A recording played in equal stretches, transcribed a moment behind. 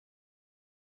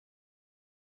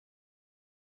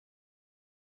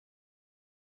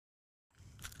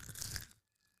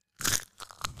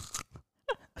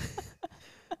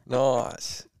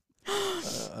Nice.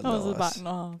 That was about and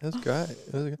a half. That was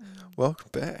great. That was good. Welcome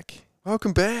back.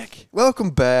 Welcome back. Welcome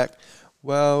back.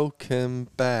 Welcome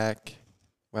back.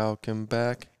 Welcome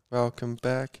back. Welcome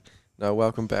back. No,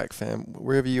 welcome back, fam.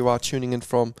 Wherever you are tuning in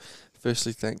from,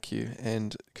 firstly, thank you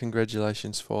and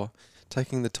congratulations for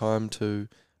taking the time to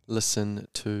listen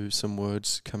to some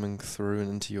words coming through and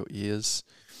into your ears.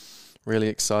 Really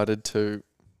excited to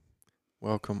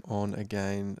welcome on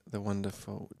again the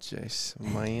wonderful Jess,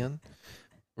 man.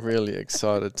 Really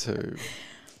excited to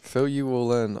fill you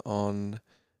all in on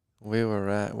where we're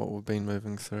at, what we've been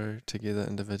moving through together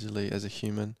individually as a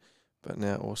human, but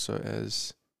now also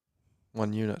as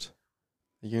one unit.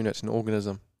 A unit, an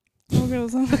organism. An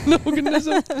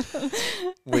organism.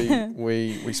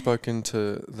 We spoke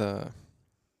into the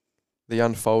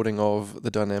unfolding of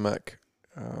the dynamic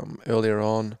earlier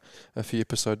on a few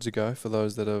episodes ago, for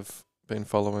those that have been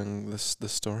following the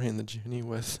story and the journey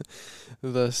with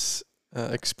this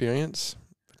experience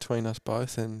between us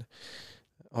both. And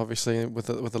obviously with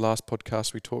the last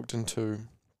podcast we talked into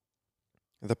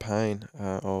the pain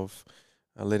of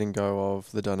letting go of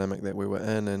the dynamic that we were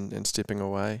in and stepping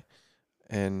away,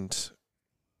 and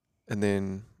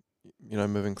then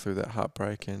moving through that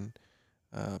heartbreak and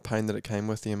pain that it came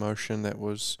with, the emotion that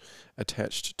was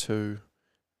attached to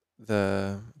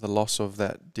the loss of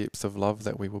that depth of love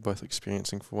that we were both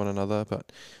experiencing for one another,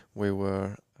 but we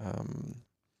were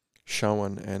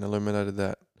shown and illuminated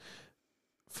that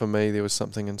for me there was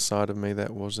something inside of me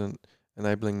that wasn't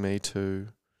enabling me to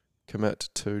commit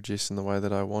to Jess in the way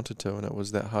that I wanted to, and it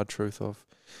was that hard truth of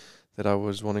that I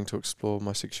was wanting to explore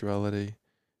my sexuality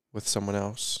with someone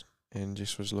else, and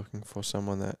Jess was looking for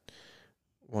someone that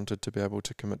wanted to be able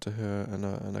to commit to her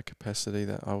in a capacity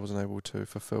that I wasn't able to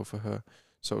fulfill for her.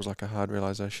 So it was like a hard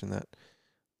realization that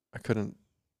I couldn't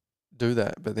do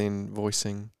that, but then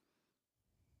voicing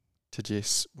to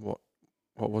Jess what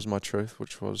was my truth,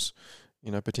 which was,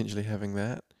 potentially having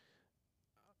that.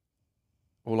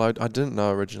 Well, I didn't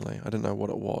know originally. I didn't know what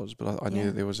it was, but I knew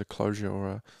that there was a closure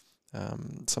or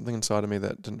something inside of me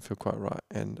that didn't feel quite right,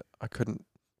 and I couldn't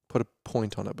put a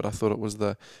point on it, but I thought it was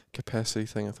the capacity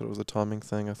thing. I thought it was the timing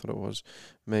thing. I thought it was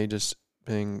me just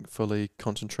being fully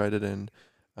concentrated and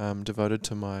devoted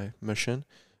to my mission,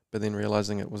 but then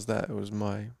realizing it was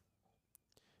my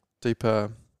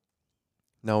deeper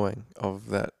knowing of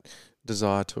that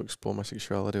desire to explore my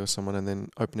sexuality with someone, and then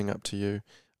opening up to you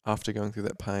after going through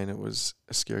that pain. It was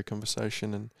a scary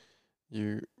conversation, and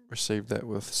you received that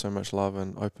with so much love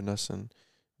and openness, and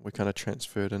we kind of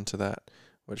transferred into that,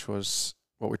 which was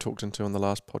what we talked into on the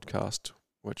last podcast,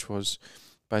 which was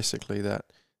basically that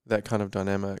kind of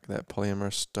dynamic, that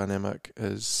polyamorous dynamic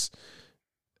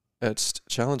it's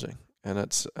challenging and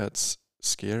it's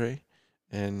scary,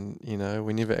 and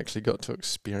we never actually got to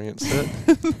experience it.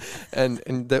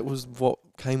 and that was what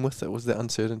came with it, was that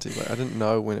uncertainty. Like, I didn't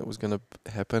know when it was going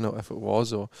to happen, or if it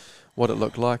was, or what it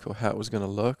looked like, or how it was going to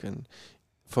look. And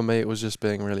for me, it was just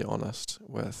being really honest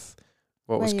with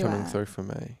what was coming through for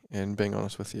me, and being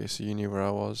honest with you, so you knew where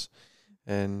I was.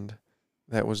 And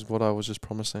that was what I was just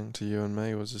promising to you and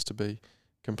me, was just to be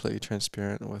completely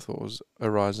transparent with what was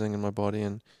arising in my body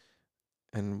and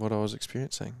what I was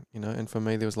experiencing, And for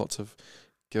me, there was lots of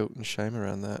guilt and shame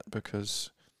around that, because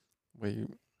we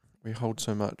hold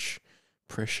so much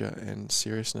pressure and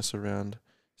seriousness around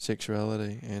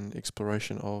sexuality and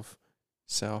exploration of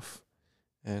self,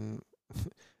 and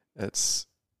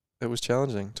it was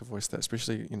challenging to voice that,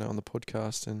 especially on the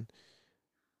podcast, and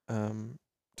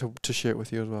to share it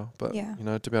with you as well. But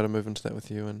to be able to move into that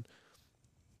with you and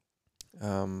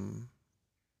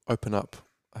open up,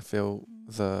 I feel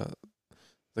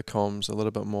the comms a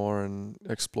little bit more and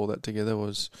explore that together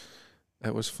was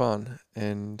fun.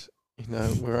 And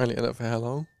we're only in it for how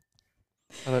long?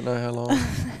 I don't know how long,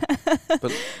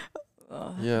 but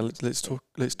let's talk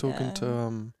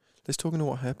into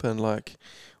what happened. Like,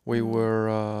 we were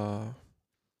all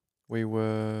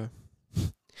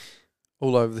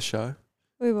over the show.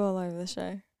 We were all over the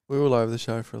show. We were all over the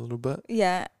show for a little bit.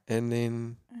 Yeah. And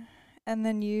then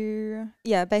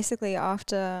basically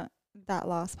after that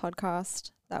last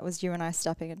podcast, that was you and I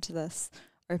stepping into this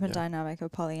open dynamic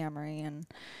of polyamory, and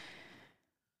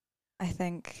I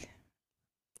think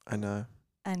I know.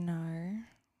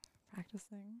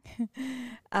 Practicing.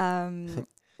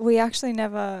 We actually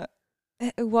never,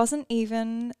 it wasn't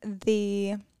even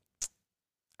I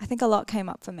think a lot came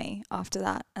up for me after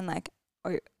that, and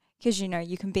because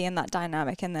you can be in that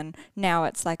dynamic, and then now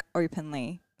it's like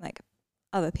openly, like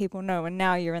other people know, and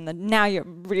now you're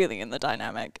really in the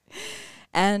dynamic.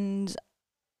 And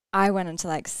I went into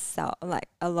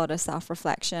a lot of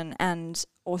self-reflection, and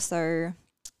also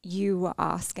you were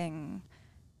asking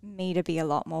me to be a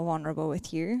lot more vulnerable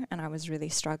with you, and I was really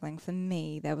struggling. For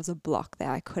me, there was a block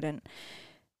there. I couldn't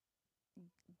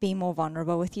be more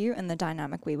vulnerable with you in the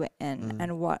dynamic we were in.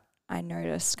 And what I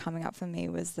noticed coming up for me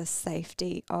was the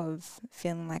safety of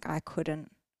feeling like I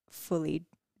couldn't fully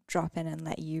drop in and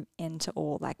let you into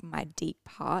all like my deep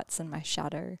parts and my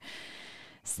shadow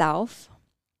self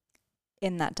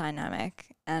in that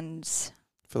dynamic. And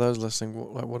for those listening,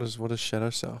 what is shadow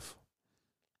self?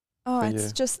 Oh,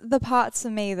 it's just the parts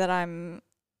of me that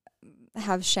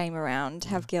have shame around,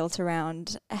 have guilt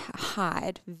around,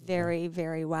 hide very,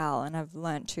 very well, and I've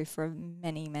learnt to for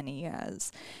many, many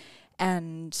years.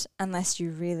 And unless you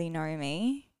really know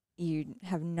me, you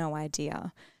have no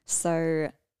idea.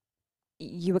 So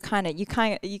you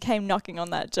came knocking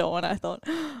on that door, and I thought,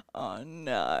 oh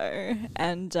no.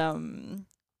 And I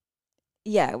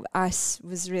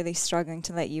was really struggling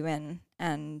to let you in,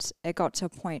 and it got to a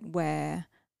point where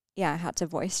I had to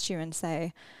voice to you and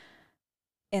say,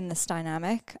 in this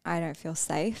dynamic, I don't feel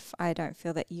safe. I don't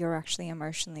feel that you're actually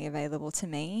emotionally available to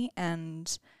me,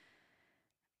 and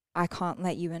I can't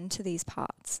let you into these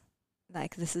parts.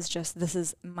 Like, this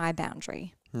is my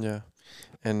boundary. Yeah.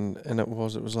 And it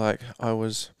was like I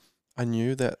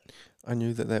knew that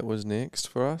was next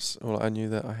for us. Well, I knew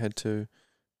that I had to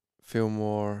feel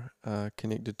more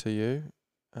connected to you,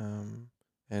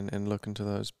 and look into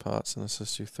those parts and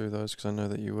assist you through those, because I know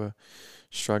that you were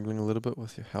struggling a little bit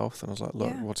with your health, and I was like,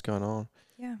 look, what's going on?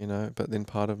 Yeah. You know, but then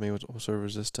part of me was also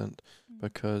resistant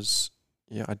because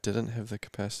I didn't have the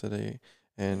capacity,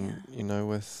 and you know,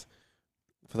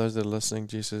 for those that are listening,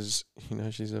 Jess is,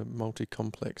 she's a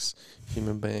multi-complex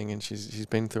human being, and she's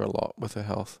been through a lot with her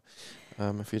health.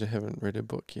 If you haven't read her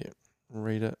book yet,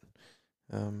 read it.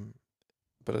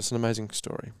 But it's an amazing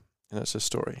story. And it's a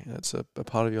story, and it's a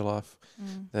part of your life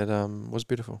that was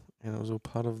beautiful, and it was all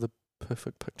part of the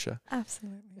perfect picture.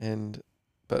 Absolutely.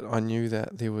 But I knew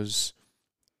that there was,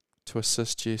 to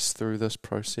assist Jess through this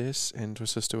process and to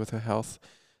assist her with her health,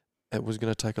 it was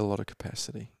going to take a lot of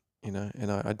capacity, and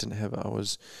I didn't have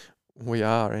it. We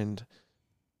are and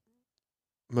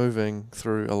moving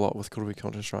through a lot with Call to Be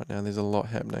Conscious right now. There's a lot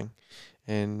happening,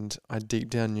 and I deep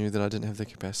down knew that I didn't have the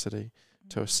capacity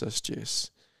to assist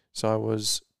Jess. So I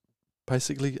was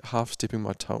basically half stepping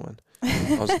my toe in.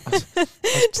 I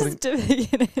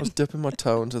was dipping my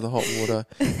toe into the hot water.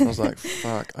 I was like,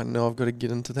 fuck, I know I've got to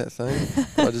get into that thing,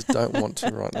 but I just don't want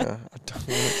to right now. I don't want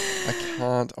to. I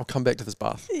can't. I'll come back to this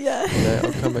bath. Yeah.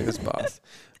 I'll come back to this bath.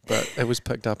 But it was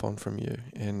picked up on from you.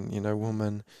 And,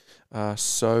 women are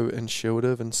so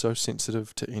intuitive and so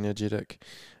sensitive to energetic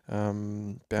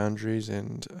boundaries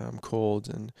and chords,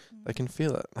 and they can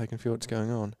feel it. They can feel what's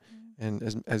going on.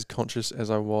 And as conscious as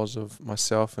I was of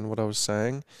myself and what I was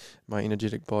saying, my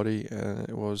energetic body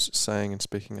it was saying and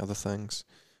speaking other things,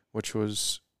 which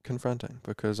was confronting,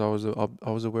 because I was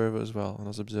aware of it as well, and I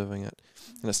was observing it,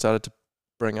 and it started to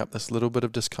bring up this little bit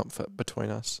of discomfort between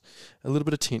us, a little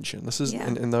bit of tension. This is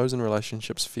and those in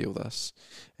relationships feel this,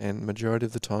 and majority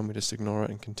of the time we just ignore it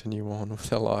and continue on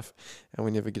with our life, and we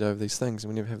never get over these things,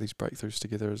 and we never have these breakthroughs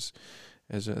together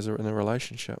in a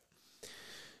relationship.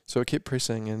 So it kept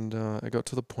pressing, and it got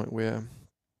to the point where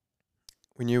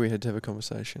we knew we had to have a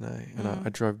conversation, And I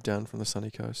drove down from the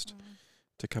sunny coast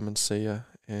to come and see her.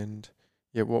 And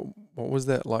what was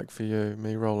that like for you?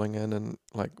 Me rolling in, and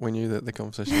like we knew that the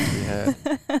conversations we had.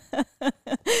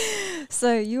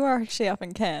 So you are actually up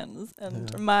in Cairns,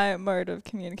 and my mode of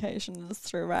communication is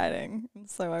through writing. And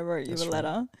so I wrote you a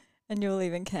letter, and you were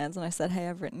leaving Cairns, and I said, "Hey,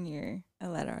 I've written you a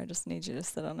letter. I just need you to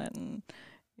sit on it and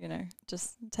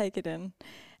just take it in."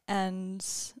 And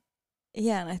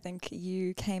and I think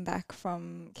you came back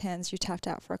from Cairns, you tapped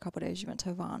out for a couple of days, you went to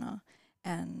Havana,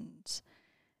 and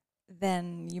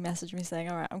then you messaged me saying,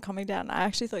 all right, I'm coming down. I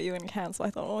actually thought you were in Cairns, so I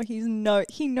thought, he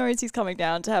knows he's coming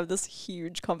down to have this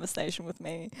huge conversation with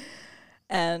me.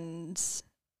 And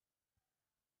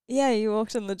you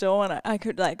walked in the door, and I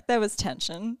could, there was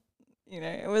tension,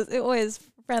 it was always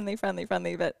friendly,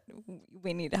 but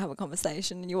we need to have a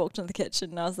conversation. And you walked in the kitchen,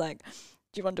 and I was like,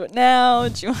 do you want to do it now?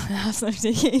 Do you want to have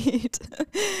something to eat?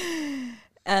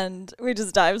 And we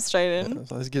just dived straight in.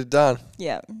 So let's get it done.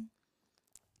 Yeah.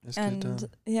 Let's get it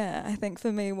done. I think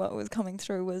for me what was coming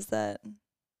through was that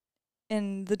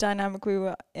in the dynamic we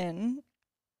were in,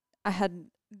 I had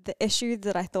the issue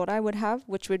that I thought I would have,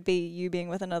 which would be you being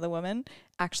with another woman,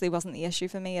 actually wasn't the issue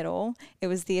for me at all. It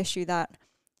was the issue that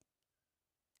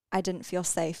I didn't feel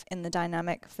safe in the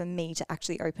dynamic for me to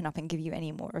actually open up and give you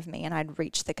any more of me. And I'd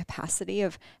reached the capacity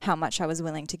of how much I was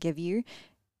willing to give you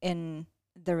in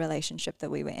the relationship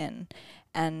that we were in.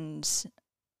 And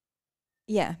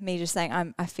me just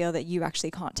saying, I feel that you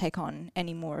actually can't take on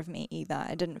any more of me either.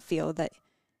 I didn't feel that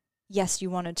yes, you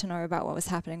wanted to know about what was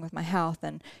happening with my health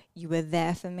and you were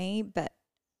there for me, but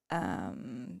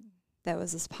there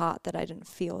was this part that I didn't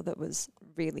feel that was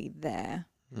really there.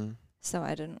 So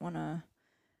I didn't want to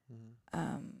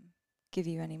give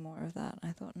you any more of that.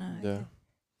 I thought, no. Yeah. Okay.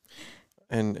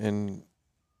 And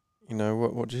you know,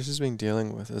 what Jess has been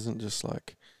dealing with isn't just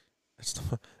like, it's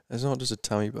not just a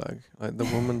tummy bug. Like, the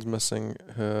woman's missing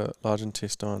her large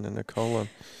intestine and her colon.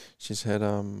 She's had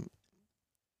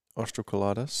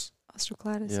osteocolitis.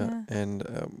 Osteocolitis, Yeah. And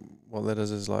what that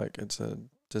is like, it's a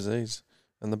disease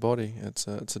in the body. It's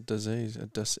a disease, a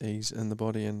dis-ease in the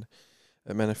body, and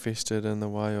it manifested in the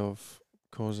way of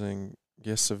causing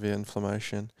severe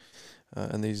inflammation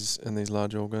in these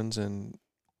large organs, and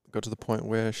got to the point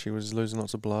where she was losing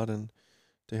lots of blood and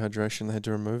dehydration. They had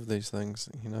to remove these things.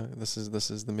 You know, this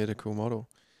is the medical model.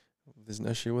 There's an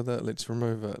issue with it, let's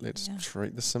remove it. Let's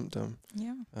treat the symptom.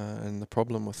 Yeah. And the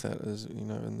problem with that is, you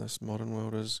know, in this modern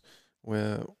world, is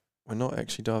where we're not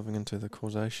actually diving into the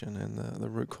causation and the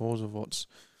root cause of what's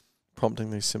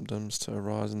prompting these symptoms to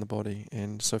arise in the body.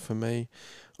 And so for me,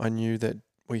 I knew that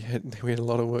we had a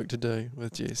lot of work to do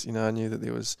with Jess. You know, I knew that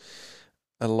there was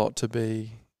a lot to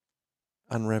be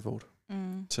unravelled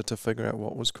to figure out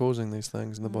what was causing these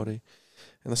things in the body.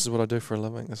 And this is what I do for a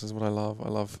living. This is what I love. I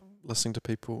love listening to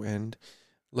people and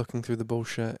looking through the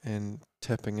bullshit and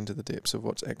tapping into the depths of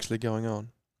what's actually going on.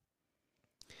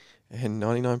 And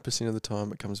 99% of the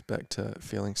time it comes back to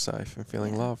feeling safe and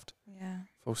feeling loved. Yeah.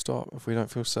 Full stop. If we don't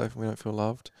feel safe and we don't feel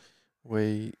loved,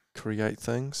 we create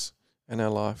things in our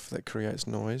life that creates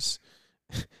noise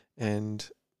and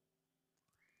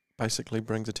basically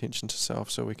brings attention to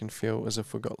self, so we can feel as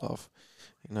if we've got love.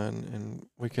 You know, and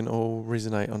we can all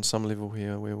resonate on some level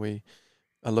here, where we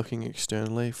are looking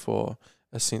externally for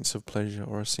a sense of pleasure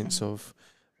or a sense of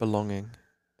belonging.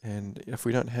 And if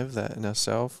we don't have that in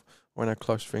ourselves or in our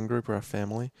close friend group or our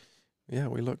family,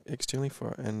 we look externally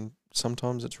for it, and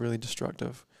sometimes it's really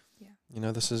destructive. Yeah. You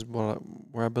know, this is where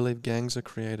I believe gangs are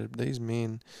created. These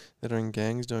men that are in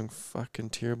gangs doing fucking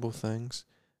terrible things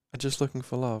are just looking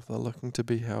for love. They're looking to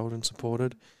be held and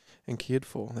supported and cared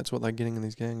for. That's what they're getting in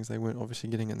these gangs. They weren't obviously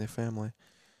getting it in their family.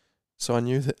 So I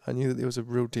knew that there was a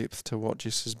real depth to what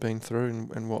Jess has been through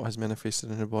and what has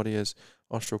manifested in her body as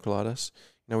osteocolitis.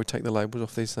 You know, we take the labels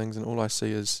off these things, and all I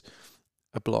see is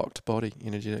a blocked body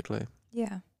energetically.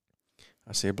 Yeah.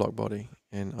 I see a blocked body,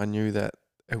 and I knew that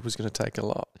it was going to take a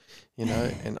lot, you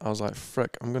know, and I was like,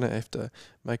 frick, I'm going to have to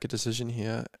make a decision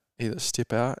here, either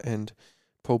step out and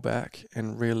pull back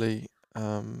and really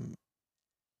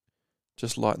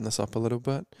just lighten this up a little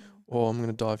bit, or I'm going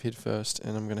to dive head first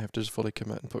and I'm going to have to just fully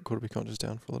commit and put quarter be conscious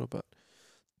down for a little bit.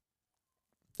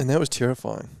 And that was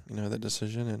terrifying, you know, that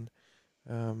decision.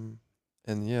 And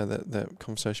that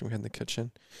conversation we had in the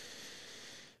kitchen,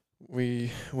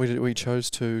 we chose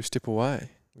to step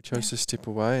away. We chose to step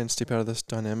away and step out of this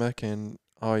dynamic. And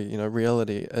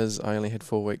reality is I only had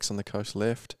 4 weeks on the coast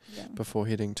left before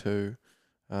heading to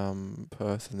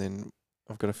Perth, and then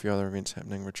I've got a few other events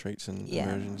happening, retreats and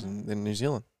immersions, and then New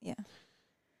Zealand. Yeah.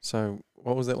 So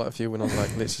what was that like for you when I was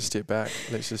like, let's just step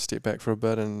back for a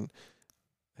bit, and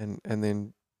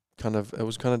then kind of, it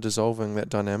was kind of dissolving that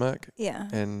dynamic. Yeah.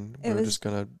 And we were just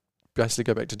going to basically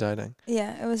go back to dating.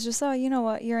 Yeah, it was just, you know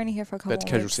what, you're only here for a couple of weeks.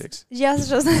 Back to casual sex. Yes,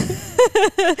 just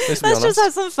let's just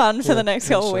have some fun for the next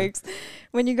couple of weeks.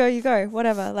 When you go,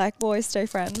 whatever, like, we'll always stay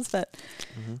friends, but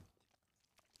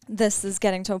this is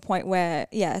getting to a point where,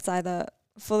 it's either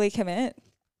fully commit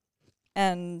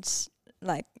and,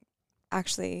 like,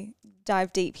 actually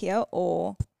dive deep here,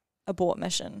 or abort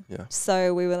mission. Yeah.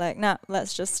 So we were like, nah,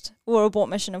 we'll abort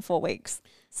mission in 4 weeks.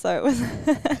 So it was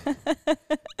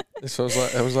so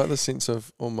it was like the sense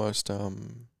of almost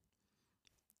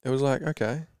it was like,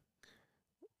 okay,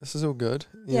 this is all good,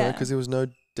 you know, because there was no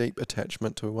deep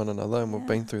attachment to one another, and we've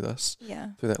been through this,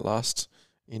 through that last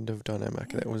end of dynamic.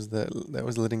 That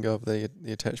was letting go of the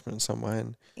attachment in some way,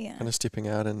 and kind of stepping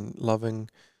out and loving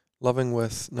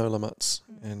with no limits.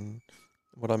 And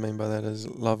what I mean by that is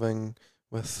loving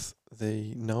with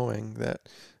the knowing that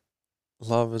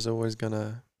love is always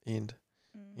gonna end.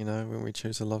 You know, when we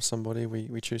choose to love somebody,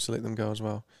 we choose to let them go as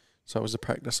well. So it was a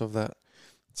practice of that,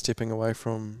 stepping away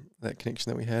from that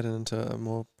connection that we had and into a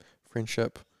more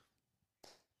friendship,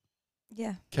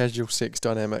 casual sex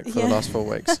dynamic for the last 4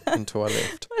 weeks until I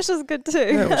left. Which is good too.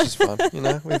 Yeah, which is fun. You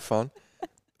know, we have fun.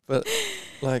 But,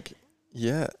 like,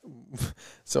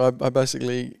 so I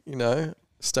basically, you know,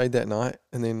 stayed that night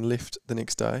and then left the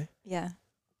next day. Yeah.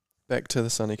 Back to the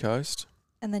sunny coast.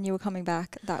 And then you were coming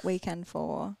back that weekend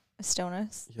for a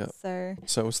stillness. Yeah. So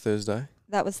it was Thursday.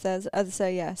 That was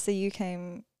Thursday. So you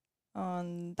came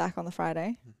back on the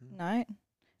Friday night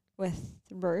with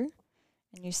Rue.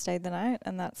 And you stayed the night,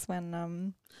 and that's when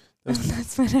That was-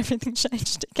 that's when everything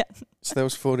changed again. So that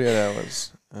was 48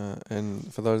 hours.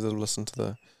 And for those that have listened to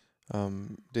the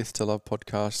Death to Love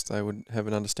podcast, they would have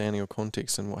an understanding or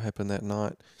context in what happened that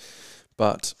night.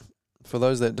 But for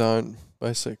those that don't,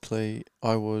 basically,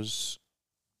 I was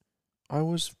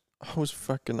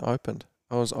fucking opened.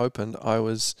 I was opened. I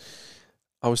was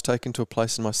taken to a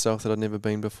place in myself that I'd never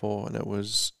been before, and it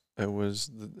was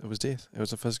death. It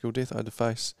was a physical death I had to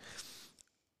face.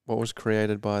 What was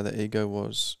created by the ego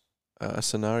was a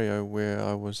scenario where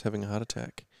I was having a heart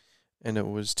attack, and it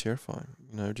was terrifying.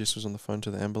 Jess was on the phone to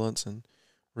the ambulance, and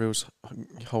Rhea was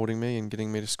holding me and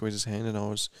getting me to squeeze his hand, and I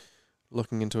was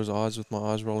looking into his eyes with my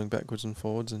eyes rolling backwards and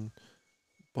forwards and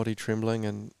body trembling,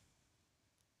 and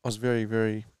I was very,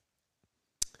 very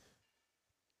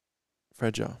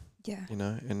fragile. Yeah.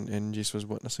 And Jess was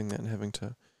witnessing that and having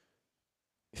to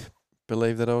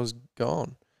believe that I was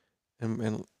gone.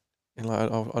 And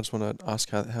like I just want to ask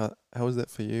how was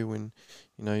that for you when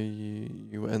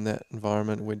you were in that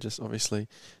environment where just obviously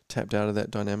tapped out of that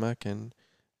dynamic, and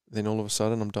then all of a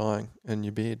sudden I'm dying in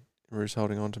your bed, Rue's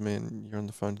holding on to me, and you're on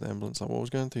the phone to the ambulance. Like, what was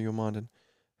going through your mind, and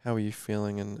how were you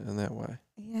feeling in that way?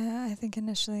 Yeah, I think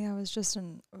initially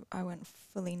I went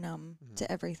fully numb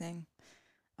to everything.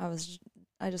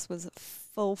 I just was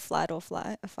full fight or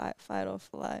flight,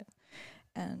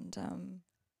 and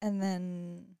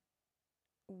then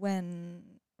when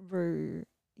Rue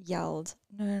yelled,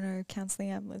 no, cancel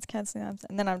the ambulance,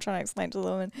 and then I'm trying to explain to the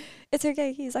woman, it's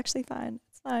okay, he's actually fine,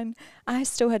 it's fine. I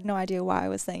still had no idea why I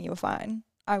was saying you were fine.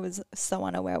 I was so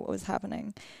unaware what was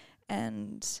happening,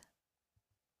 and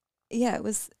yeah, it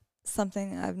was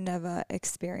something I've never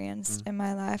experienced in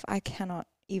my life. I cannot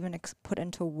even put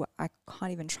into what I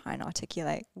can't even try and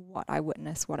articulate what I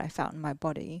witnessed, what I felt in my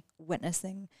body,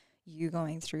 witnessing you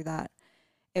going through that.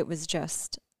 It was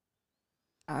just,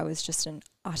 I was just in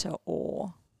utter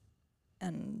awe,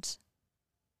 and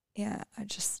yeah, I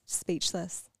just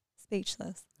speechless.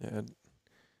 Yeah,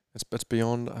 it's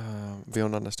beyond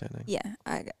understanding. Yeah,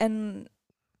 and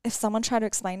if someone tried to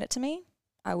explain it to me,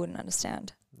 I wouldn't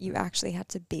understand. You actually had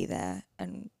to be there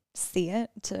and see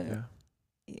it to. Yeah.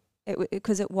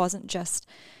 Because it wasn't just,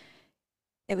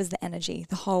 it was the energy,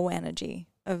 the whole energy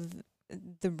of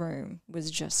the room was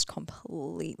just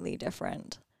completely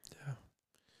different. Yeah.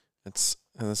 This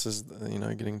is,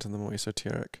 getting to the more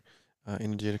esoteric,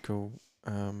 energetical,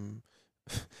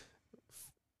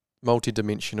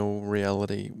 multi-dimensional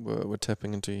reality we're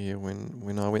tapping into here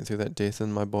when I went through that death,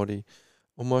 and my body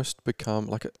almost become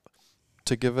like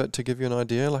to give you an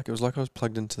idea, like it was like I was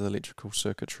plugged into the electrical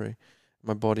circuitry.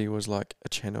 My body was like a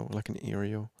channel, like an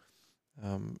aerial,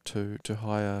 to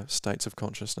higher states of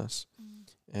consciousness.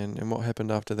 And what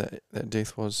happened after that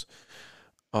death was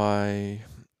I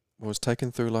was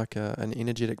taken through like an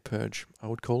energetic purge, I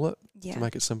would call it, to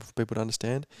make it simple for people to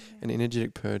understand. An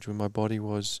energetic purge where my body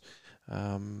was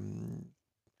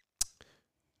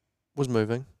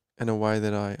moving in a way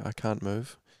that I can't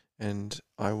move, and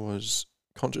I was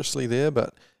consciously there,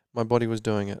 but my body was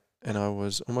doing it, and I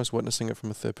was almost witnessing it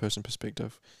from a third person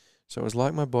perspective. So it was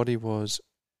like my body was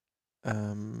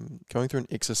going through an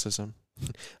exorcism.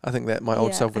 I think that my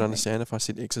old self would understand if I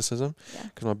said exorcism,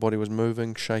 because my body was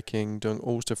moving, shaking, doing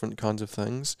all different kinds of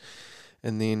things.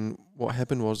 And then what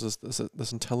happened was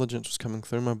this intelligence was coming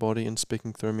through my body and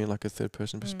speaking through me like a third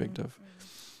person perspective.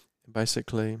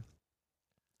 Basically,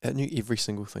 it knew every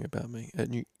single thing about me. It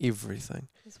knew everything.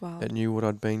 It knew what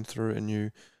I'd been through. It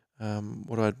knew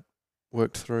what I'd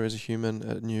worked through as a human.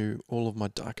 It knew all of my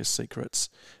darkest secrets.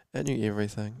 It knew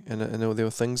everything. And there were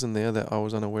things in there that I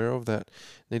was unaware of that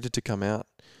needed to come out.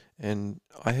 And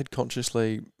I had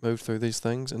consciously moved through these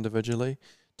things individually,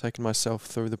 taken myself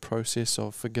through the process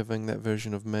of forgiving that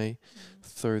version of me,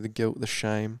 through the guilt, the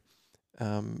shame,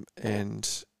 and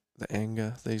the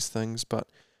anger, these things. But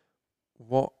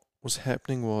what was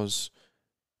happening was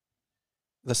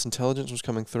this intelligence was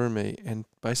coming through me and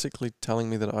basically telling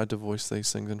me that I had to voice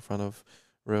these things in front of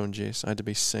Rue and Jess. I had to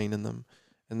be seen in them.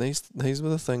 And these were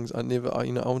the things I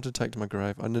wanted to take to my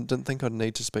grave. I didn't think I'd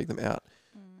need to speak them out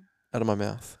of my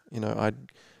mouth.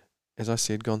 I'd, as I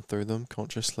said, gone through them,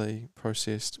 consciously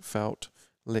processed, felt,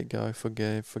 let go,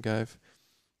 forgave.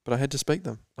 But I had to speak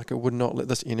them. Like, it would not let,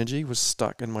 this energy was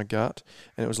stuck in my gut,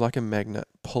 and it was like a magnet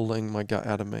pulling my gut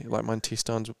out of me. Like, my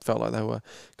intestines felt like they were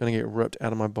going to get ripped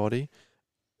out of my body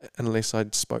unless I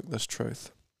spoke this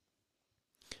truth.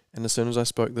 And as soon as I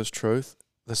spoke this truth,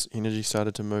 this energy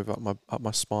started to move up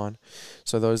my spine.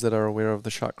 So those that are aware of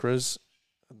the chakras,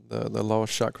 the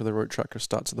lowest chakra, the root chakra,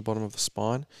 starts at the bottom of the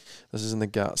spine. This is in the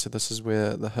gut. So this is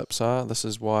where the hips are. This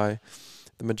is why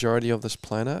the majority of this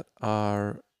planet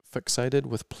are fixated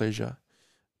with pleasure.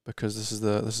 because this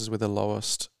is where the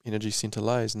lowest energy center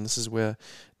lays, and this is where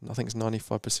I think it's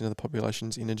 95% of the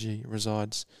population's energy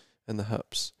resides, in the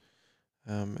hips.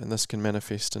 And this can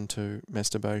manifest into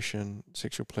masturbation,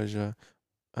 sexual pleasure,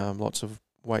 lots of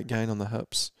weight gain on the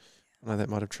hips. I know that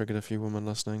might have triggered a few women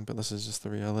listening, but this is just the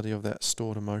reality of that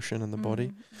stored emotion in the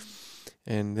body.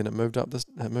 And then it moved up.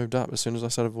 It moved up as soon as I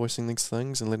started voicing these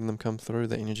things and letting them come through.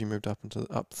 The energy moved up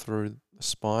through the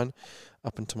spine,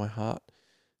 up into my heart.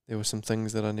 There were some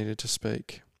things that I needed to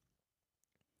speak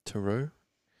to Rue,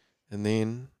 and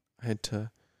then I had to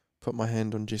put my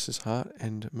hand on Jess's heart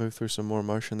and move through some more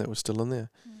emotion that was still in there.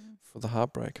 For the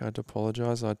heartbreak, I had to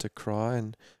apologise. I had to cry,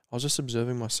 and I was just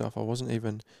observing myself. I wasn't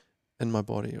even in my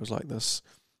body. It was like this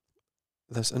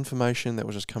information that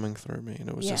was just coming through me, and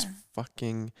it was just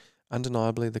fucking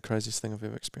undeniably the craziest thing I've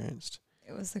ever experienced.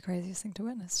 It was the craziest thing to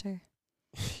witness too.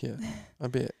 Yeah, I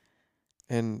bet.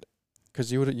 And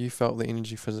because you felt the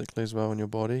energy physically as well in your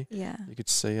body. Yeah. You could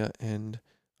see it, and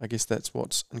I guess that's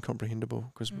what's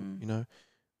incomprehensible, because you know,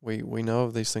 we know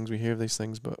of these things, we hear of these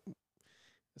things, but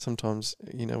sometimes,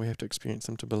 you know, we have to experience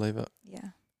them to believe it. Yeah.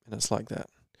 And it's like that.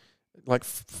 Like,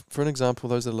 for an example,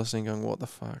 those that are listening going, what the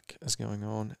fuck is going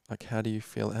on? Like, how do you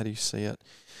feel it? How do you see it?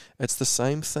 It's the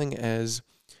same thing as,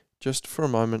 just for a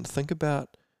moment, think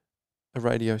about a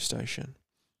radio station.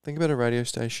 Think about a radio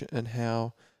station and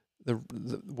how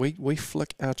we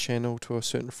flick our channel to a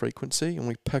certain frequency, and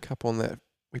we pick up on that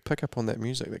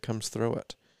music that comes through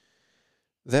it.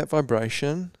 That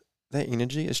vibration, that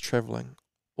energy is travelling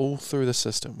all through the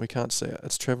system. We can't see it.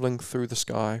 It's travelling through the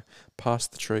sky,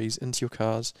 past the trees, into your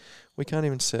cars. We can't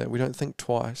even see it. We don't think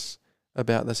twice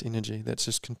about this energy that's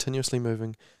just continuously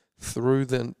moving through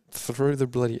the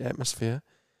bloody atmosphere.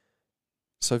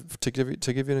 So to give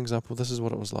you an example, this is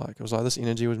what it was like. It was like this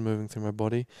energy was moving through my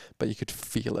body, but you could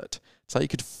feel it. It's like you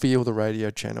could feel the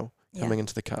radio channel coming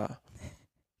into the car.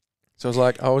 So it was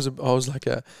like I was like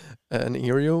an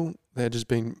aerial that had just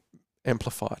been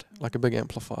amplified, like a big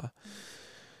amplifier.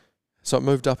 So it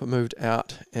moved up, it moved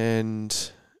out,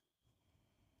 and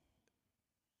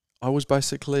I was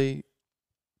basically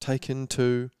taken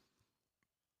to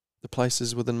the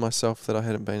places within myself that I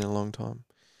hadn't been in a long time.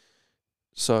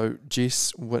 So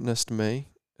Jess witnessed me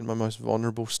in my most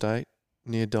vulnerable state,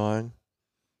 near dying,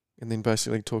 and then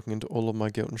basically talking into all of my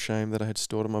guilt and shame that I had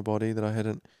stored in my body, that I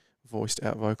hadn't voiced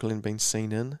out vocally and been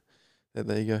seen in, that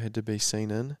the ego had to be seen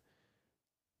in.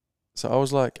 So I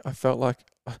was like, I felt like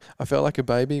a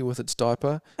baby with its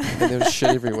diaper, and there was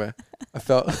shit everywhere.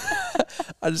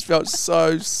 I just felt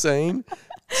so seen,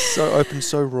 so open,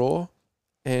 so raw,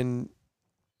 and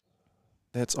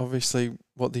that's obviously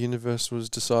what the universe was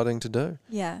deciding to do.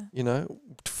 Yeah. You know,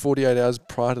 48 hours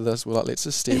prior to this, we're like, let's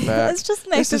just step back. Let's just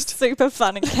make this super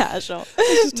fun and casual.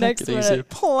 Next minute,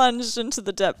 plunged into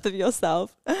the depth of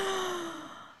yourself.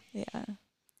 Yeah.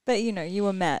 But, you know, you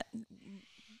were met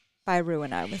by Rue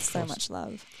and I with so much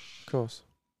love. Of course.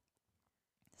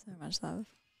 So much love.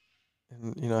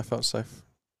 And, you know, I felt safe.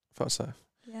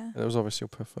 Yeah. And it was obviously all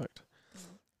perfect.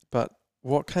 But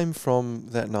what came from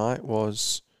that night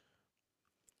was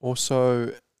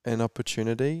also an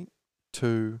opportunity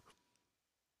to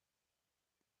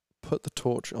put the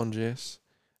torch on Jess,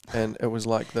 and it was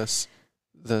like this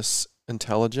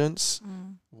intelligence,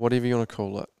 whatever you want to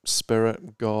call it,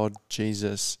 spirit, God,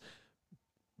 Jesus,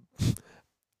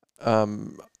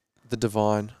 the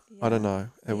divine. I don't know.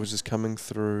 It was just coming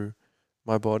through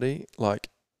my body like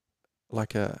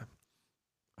a.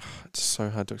 It's so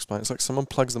hard to explain. It's like someone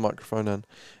plugs the microphone in,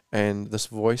 and this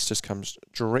voice just comes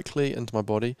directly into my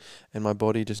body, and my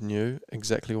body just knew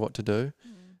exactly what to do,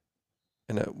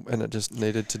 and it just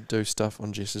needed to do stuff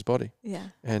on Jess's body. Yeah.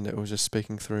 And it was just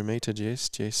speaking through me to Jess.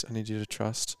 Jess, I need you to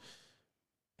trust,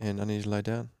 and I need you to lay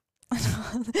down.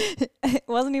 It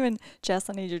wasn't even Jess,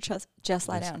 I need you to trust. Jess,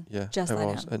 lie down. Yeah, Jess,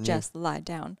 lie down. Jess, lie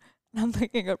down. And I'm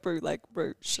looking at Rue like,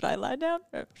 Rue, should I lie down?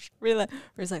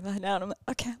 Rue's like, lie down. I'm like,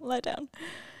 okay, lie down.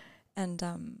 And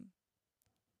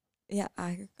yeah,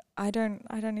 I don't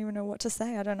even know what to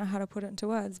say. I don't know how to put it into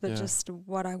words, but just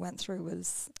what I went through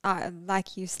was,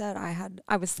 like you said,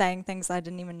 I was saying things I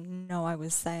didn't even know I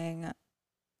was saying.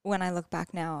 When I look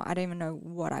back now, I don't even know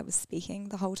what I was speaking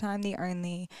the whole time. The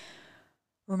only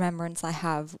remembrance I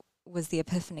have was the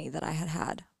epiphany that I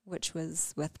had, which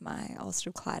was with my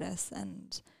ulcerative colitis,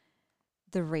 and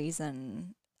the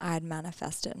reason I had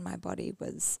manifested in my body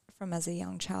was from as a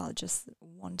young child just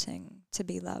wanting to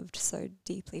be loved so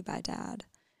deeply by Dad,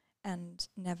 and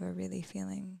never really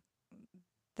feeling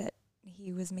that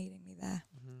he was meeting me there.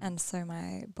 And so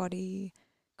my body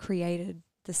created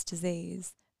this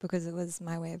disease because it was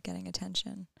my way of getting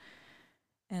attention.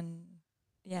 And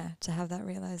to have that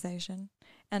realization,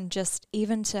 and just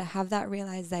even to have that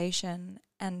realization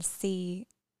and see,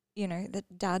 that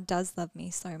Dad does love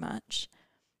me so much,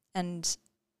 and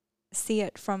see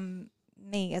it from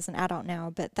me as an adult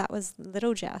now. But that was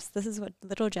little Jess. This is what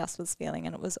little Jess was feeling,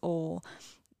 and it was all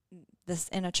this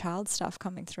inner child stuff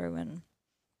coming through, and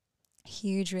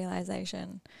huge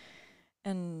realization.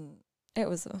 And it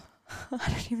was I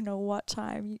don't even know what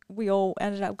time we all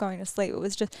ended up going to sleep. It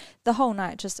was just the whole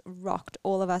night just rocked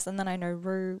all of us. And then I know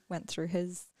Rue went through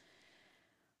his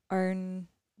own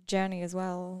journey as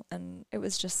well, and it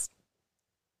was just,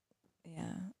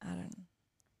 I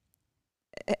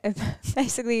don't.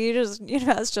 Basically,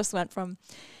 universe just went from,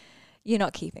 you're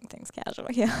not keeping things casual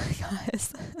here,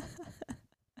 guys.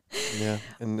 Yeah,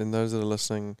 and those that are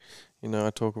listening, I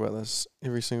talk about this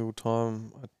every single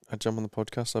time I jump on the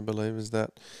podcast, I believe, is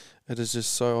that it is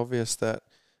just so obvious that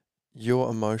your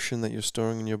emotion that you're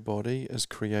storing in your body is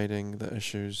creating the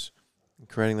issues,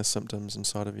 creating the symptoms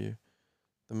inside of you.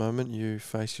 The moment you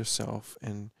face yourself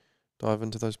and dive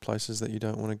into those places that you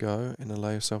don't want to go and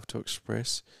allow yourself to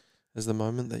express is the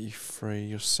moment that you free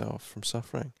yourself from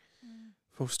suffering.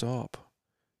 Full stop.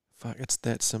 Fuck, it's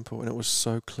that simple. And it was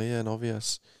so clear and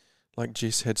obvious. Like,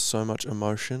 Jess had so much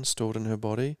emotion stored in her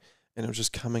body, and it was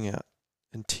just coming out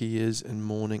in tears and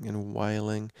mourning and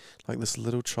wailing like this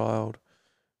little child.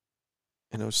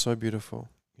 And it was so beautiful,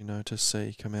 to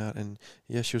see come out. And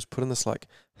she was put in this like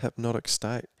hypnotic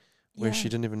state where she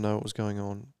didn't even know what was going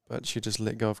on, but she just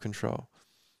let go of control.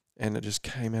 And it just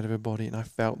came out of her body, and I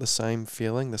felt the same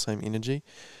feeling, the same energy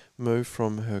move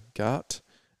from her gut,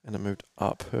 and it moved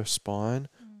up her spine,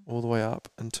 all the way up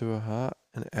into her heart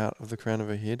and out of the crown of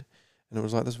her head. And it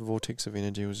was like this vortex of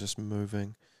energy was just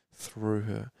moving through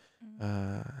her.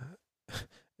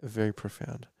 Very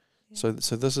profound. Yeah.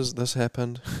 So this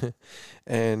happened,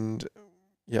 and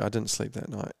I didn't sleep that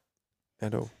night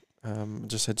at all.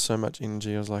 Just had so much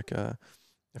energy. I was like, I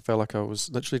felt like I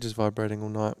was literally just vibrating all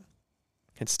night.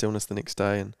 Had stillness the next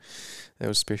day, and that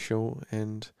was special.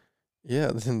 And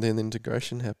then the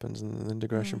integration happens, and the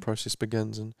integration process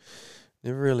begins. And I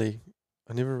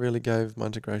never really gave my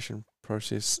integration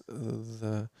process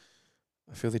the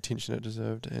attention it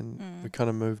deserved, and we kind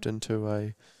of moved into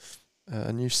a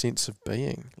new sense of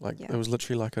being. Like, it was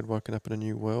literally like I'd woken up in a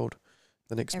new world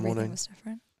the next morning. Everything was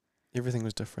different. Everything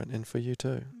was different, and for you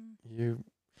too. You,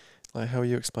 like, how are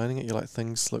you explaining it? You're like,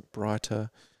 things look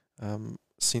brighter.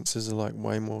 Senses are like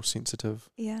way more sensitive.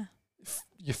 Yeah.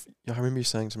 I remember you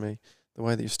saying to me, the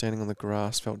way that you're standing on the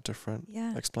grass felt different.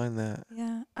 Yeah. Explain that.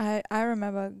 Yeah. I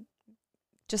remember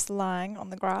just lying on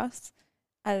the grass.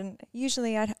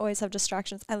 Usually I'd always have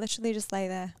distractions. I literally just lay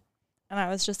there, and I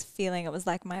was just feeling, it was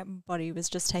like my body was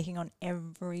just taking on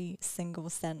every single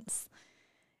sense.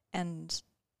 And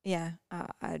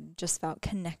I just felt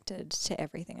connected to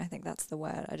everything. I think that's the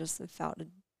word. I just felt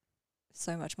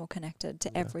so much more connected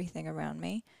to everything around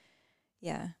me.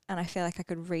 Yeah. And I feel like I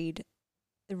could read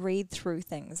through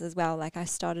things as well. Like, I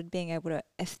started being able to,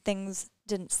 if things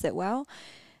didn't sit well,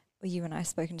 you and I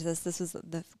spoken to this was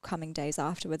the coming days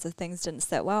afterwards, if things didn't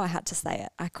sit well, I had to say it.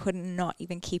 I could not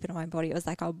even keep it in my body. It was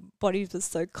like our bodies were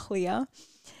so clear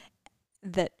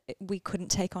that we couldn't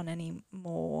take on any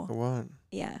more. It won't.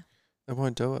 Yeah. It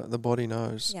won't do it. The body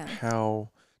knows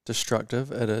how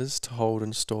destructive it is to hold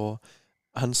and store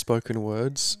unspoken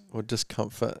words or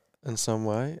discomfort in some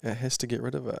way. It has to get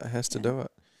rid of it. It has to do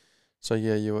it. So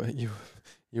you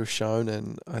were shown,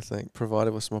 and I think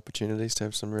provided with some opportunities to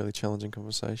have some really challenging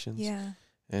conversations. Yeah.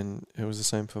 And it was the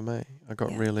same for me. I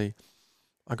got really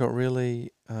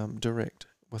direct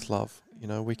with love.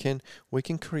 We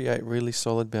can create really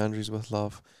solid boundaries with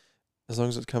love, as long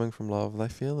as it's coming from love. They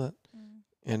feel it,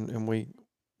 and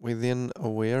we're then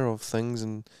aware of things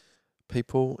and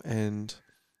people and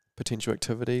potential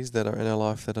activities that are in our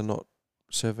life that are not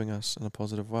serving us in a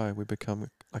positive way. We become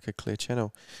like a clear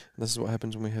channel. And this is what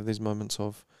happens when we have these moments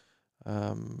of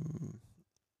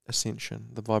ascension.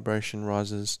 The vibration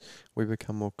rises, we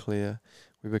become more clear,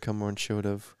 we become more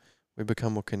intuitive, we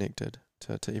become more connected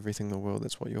to everything in the world.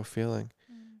 That's what you're feeling.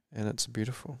 And it's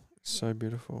beautiful. It's so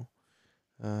beautiful.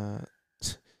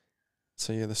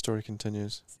 So the story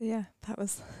continues. So that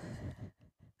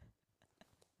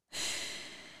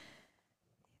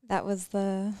was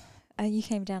the you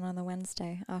came down on the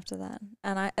Wednesday after that,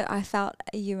 and I felt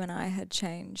you and I had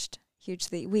changed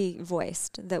hugely. We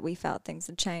voiced that we felt things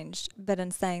had changed, but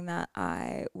in saying that,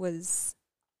 I was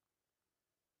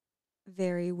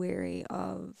very wary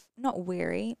of, not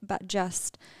wary, but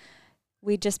just,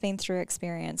 we'd just been through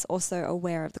experience, also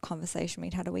aware of the conversation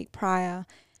we'd had a week prior,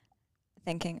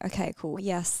 thinking, okay, cool,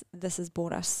 yes, this has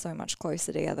brought us so much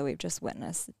closer together. We've just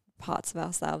witnessed parts of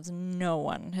ourselves no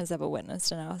one has ever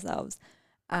witnessed in ourselves.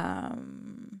 But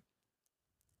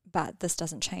this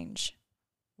doesn't change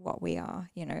what we are,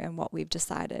 you know, and what we've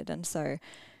decided. And so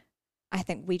I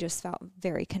think we just felt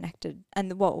very connected.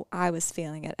 And what I was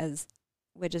feeling it as,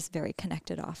 we're just very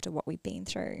connected after what we've been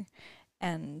through,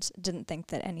 and didn't think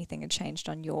that anything had changed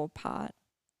on your part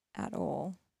at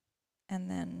all. And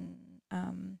then,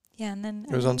 and then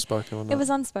it was unspoken, wasn't it? It was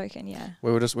unspoken, yeah.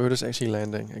 We were just actually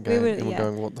landing again, and we're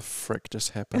going, what the frick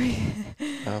just happened?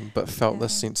 But felt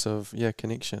this sense of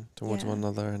connection towards one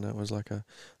another, and it was like a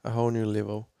whole new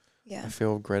level. Yeah. I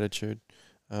feel gratitude.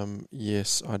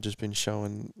 Yes, I'd just been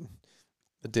shown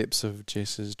the depths of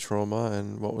Jess's trauma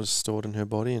and what was stored in her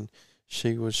body, and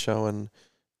she was showing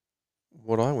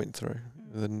what I went through,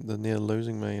 the near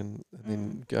losing me, and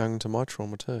then going to my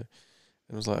trauma too. And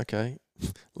it was like, okay,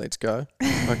 let's go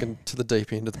fucking to the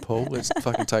deep end of the pool. Let's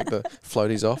fucking take the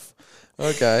floaties off.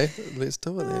 Okay, let's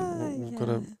do it then. We've got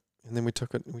to, and then we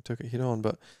took it head on.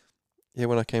 But yeah,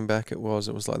 when I came back, it was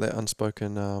like that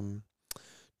unspoken,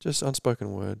 just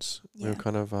unspoken words. Yeah. We were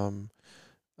kind of,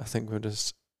 I think we were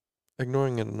just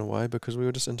ignoring it in a way, because we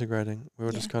were just integrating. We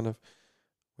were just kind of,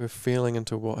 we were feeling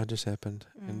into what had just happened,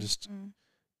 and just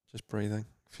breathing,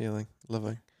 feeling,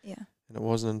 living. Yeah. And it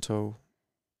wasn't until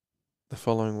the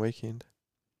following weekend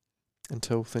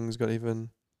until things got even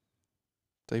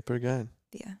deeper again.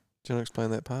 Yeah. Do you want to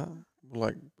explain that part?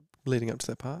 Like leading up to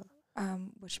that part?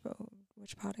 Which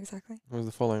part exactly? It was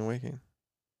the following weekend.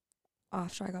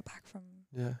 After I got back from.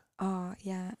 Yeah. Oh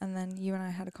yeah, and then you and I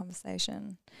had a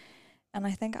conversation, and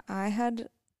I think I had.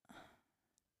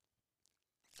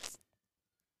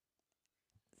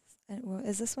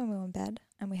 Is this when we were in bed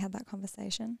and we had that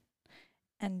conversation,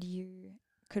 and you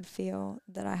could feel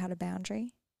that I had a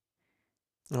boundary?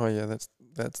 Oh yeah, that's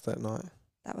that night.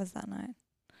 That was that night.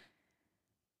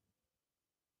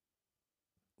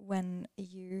 When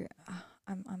you,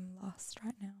 I'm lost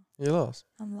right now. You lost?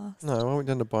 I'm lost. No, I went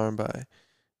down to Byron Bay,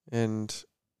 and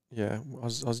I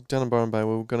was down in Byron Bay.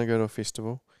 We were going to go to a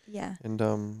festival. Yeah. And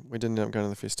we didn't end up going to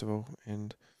the festival,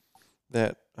 and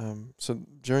that so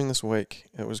during this week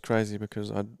it was crazy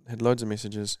because I had loads of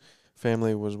messages.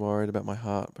 Family was worried about my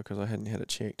heart because I hadn't had it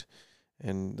checked,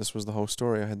 and this was the whole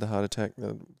story. I had the heart attack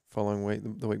the following week,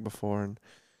 the week before, and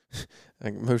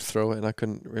I moved through it, and I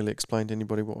couldn't really explain to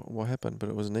anybody what happened, but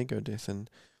it was an ego death, and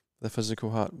the physical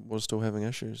heart was still having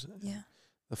issues. Yeah.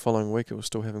 The following week it was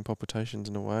still having palpitations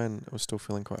in a way, and it was still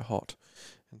feeling quite hot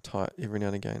and tight every now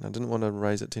and again. I didn't want to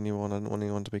raise it to anyone. I didn't want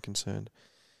anyone to be concerned,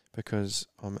 because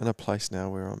I'm in a place now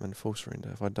where I'm in full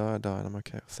surrender. If I die, I die, and I'm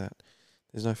okay with that.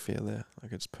 There's no fear there.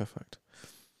 Like, it's perfect.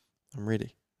 I'm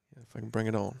ready. If I can bring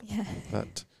it on. Yeah.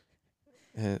 But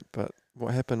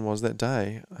what happened was that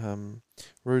day,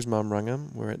 Rue's mum rang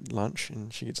him. We're at lunch,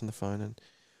 and she gets on the phone, and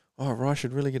Rye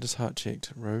should really get his heart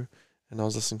checked, Rue. And I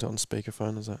was listening to it on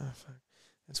speakerphone. I was like, oh, fuck.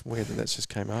 It's weird that just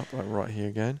came up, like, right here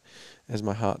again, as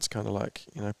my heart's kind of like,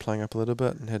 playing up a little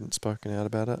bit and hadn't spoken out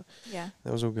about it. Yeah.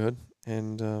 That was all good.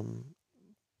 And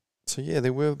so, yeah,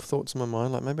 there were thoughts in my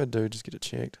mind, like, maybe I do just get it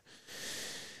checked.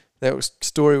 That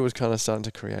story was kind of starting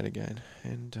to create again.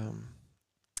 And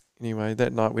anyway,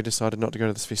 that night we decided not to go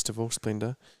to this festival,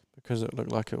 Splendour, because it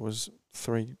looked like it was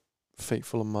 3 feet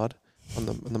full of mud in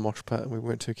the mosh pit, and we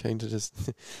weren't too keen to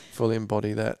just fully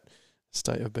embody that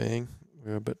state of being.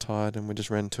 We were a bit tired, and we just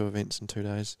ran 2 events in 2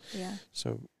 days. Yeah.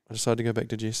 So I decided to go back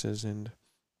to Jess's, and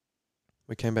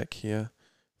we came back here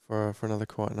for another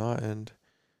quiet night and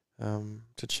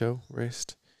to chill,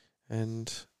 rest.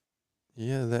 And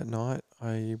yeah, that night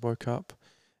I woke up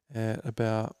at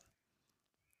about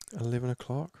 11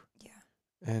 o'clock. Yeah.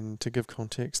 And to give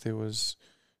context, there was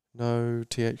no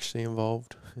THC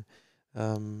involved,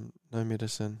 no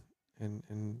medicine.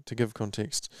 And to give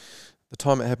context, the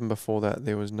time it happened before that,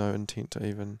 there was no intent to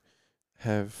even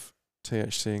have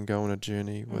THC and go on a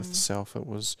journey with self. It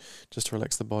was just to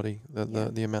relax the body.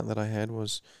 The amount that I had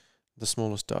was the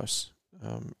smallest dose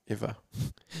ever.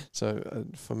 So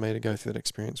for me to go through that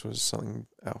experience was something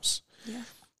else. Yeah.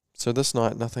 So this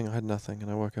night, I had nothing,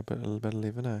 and I woke up at about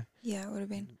 11, Yeah, it would have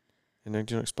been. And do you want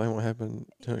to explain what happened?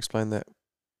 Do you want to explain that,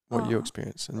 what you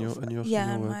experienced in your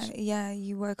words?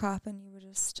 You woke up and you were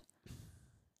just...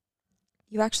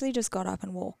 You actually just got up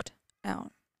and walked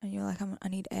out, and you're like, I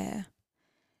need air.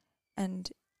 And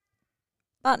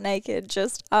butt naked,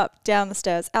 just up, down the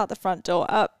stairs, out the front door,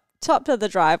 up, top of the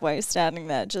driveway, standing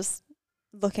there, just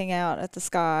looking out at the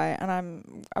sky.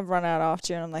 And I run out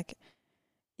after you, and I'm like,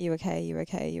 you okay, you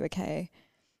okay, you okay?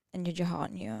 And you had your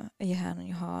heart and your hand on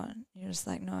your heart. And you're just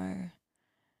like, no.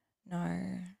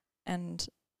 And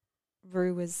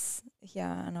Rue was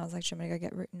here, and I was like, do you want me to go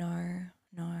get Rue? No.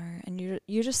 And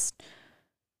you just...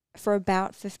 for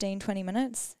about 15, 20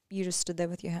 minutes, you just stood there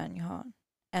with your hand on your heart.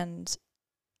 And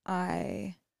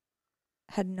I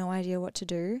had no idea what to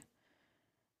do.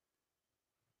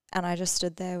 And I just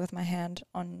stood there with my hand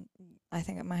on, I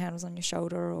think my hand was on your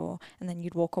shoulder, and then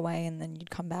you'd walk away and then you'd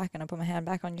come back and I put my hand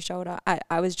back on your shoulder.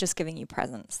 I was just giving you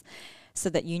presence so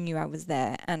that you knew I was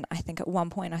there. And I think at one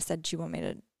point I said, do you want me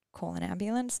to call an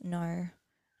ambulance? No. I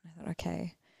thought,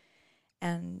 okay.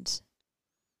 And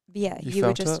yeah, you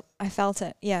were just, I felt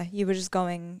it. Yeah, you were just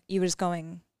going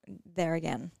there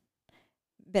again,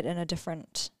 but in a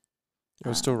different. It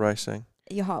was still racing.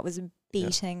 Your heart was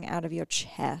beating out of your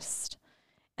chest.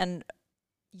 And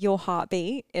your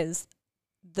heartbeat is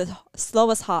the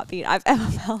slowest heartbeat I've ever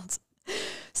felt.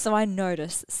 So I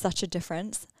noticed such a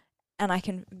difference, and I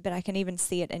can even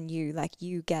see it in you. Like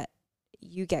you get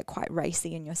quite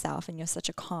racy in yourself, and you're such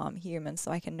a calm human.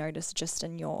 So I can notice just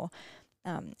in your,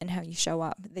 in how you show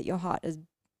up, that your heart is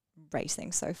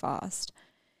racing so fast.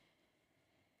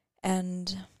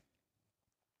 And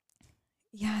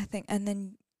yeah, I think, and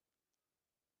then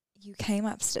you came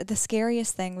up. The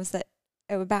scariest thing was that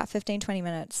it was about 15, 20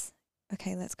 minutes.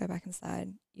 Okay, let's go back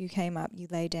inside. You came up, you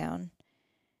lay down,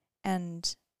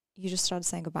 and you just started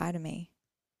saying goodbye to me.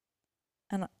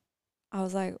 And I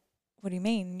was like, what do you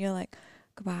mean? And you're like,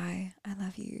 goodbye, I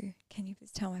love you. Can you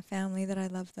please tell my family that I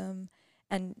love them?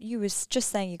 And you was just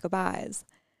saying your goodbyes.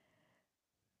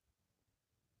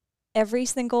 Every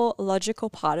single logical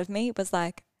part of me was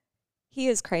like, he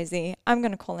is crazy. I'm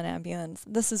going to call an ambulance.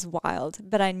 This is wild.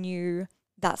 But I knew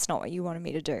that's not what you wanted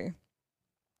me to do.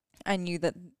 I knew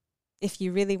that if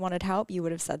you really wanted help, you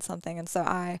would have said something. And so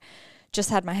I just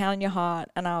had my hand on your heart,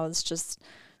 and I was just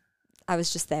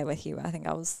there with you. I think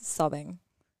I was sobbing,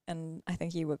 and I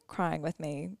think you were crying with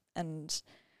me. And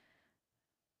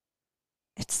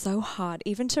it's so hard,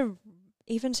 even to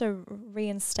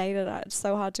reinstate it. It's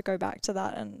so hard to go back to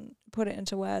that and put it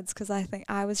into words, because I think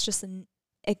I was just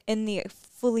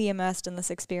fully immersed in this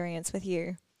experience with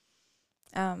you.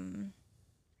 And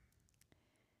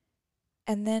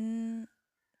then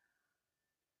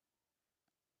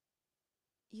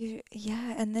you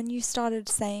started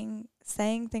saying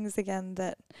things again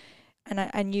that, and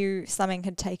I knew something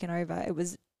had taken over. It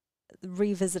was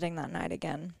revisiting that night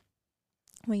again,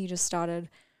 where you just started,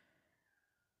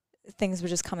 things were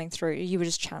just coming through. You were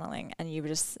just channeling, and you were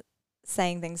just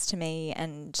saying things to me,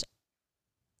 and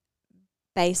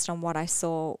based on what I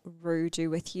saw Rue do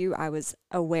with you, I was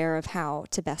aware of how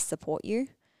to best support you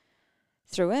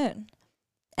through it.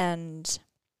 And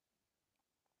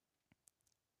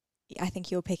I think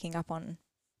you were picking up on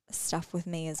stuff with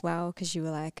me as well, because you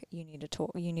were like, you need to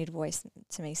talk, you need to voice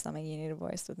to me something, you need to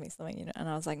voice with me something, and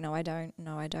I was like, no I don't.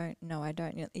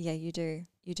 Yeah, you do,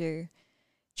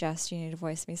 Jess, you need to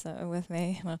voice me something with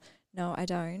me. No, I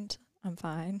don't, I'm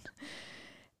fine.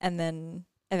 And then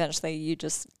eventually you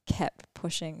just kept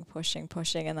pushing,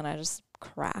 and then I just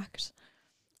cracked.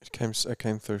 It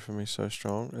came through for me so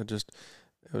strong. It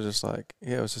was just like,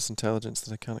 it was this intelligence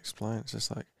that I can't explain. It's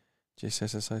just like, Jess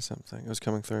has to say something. It was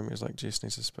coming through me. It was like, Jess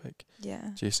needs to speak. Yeah.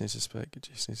 Jess needs to speak.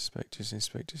 Jess needs to speak. Jess needs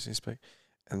to speak. Jess needs to speak.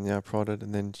 And yeah, I prodded,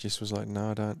 and then Jess was like,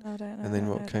 no, I don't. And then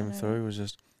what came through was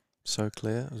just so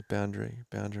clear. It was boundary.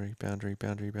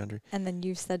 And then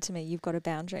you said to me, you've got a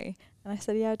boundary. And I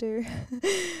said, yeah, I do.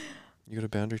 You got a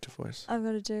boundary to voice. I've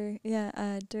got to do. Yeah,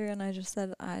 I do. And I just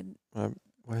said,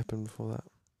 what happened before that?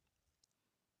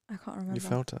 I can't remember. You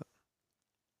felt it.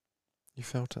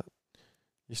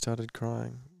 You started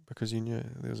crying because you knew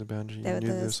there was a boundary. You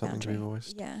knew there was something to be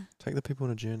voiced. Yeah. Take the people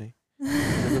on a journey.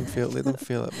 Let them feel it,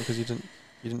 because you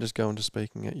didn't just go into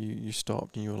speaking it. You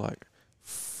stopped and you were like,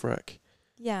 frick.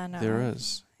 Yeah, no. There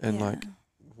is. And like,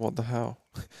 what the hell?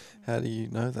 How do you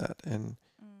know that? And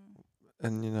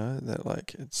you know that,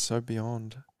 like, it's so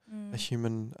beyond a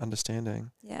human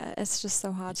understanding. Yeah, it's just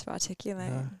so hard to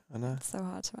articulate. I know. It's so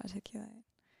hard to articulate.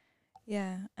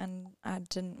 Yeah, and I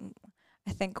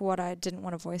think what I didn't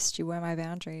want to voice to you were my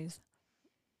boundaries.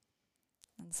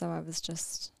 And so I was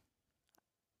just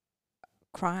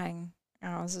crying.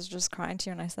 And I was just crying to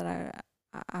you, and I said,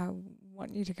 I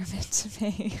want you to commit to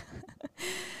me.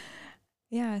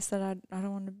 Yeah, I said, I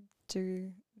don't want to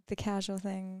do the casual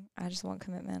thing. I just want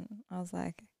commitment. I was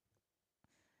like,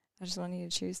 I just want you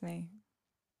to choose me.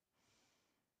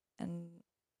 And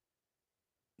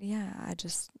yeah, I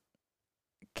just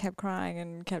kept crying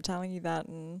and kept telling you that,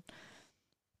 and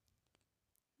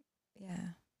yeah.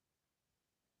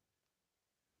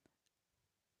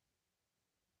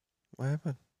 What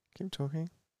happened? Keep talking.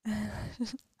 I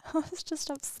was just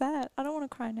upset. I don't want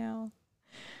to cry now.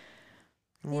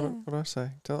 What did I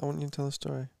say? I want you to tell the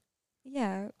story.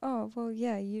 Yeah. Oh, well,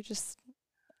 yeah, you just,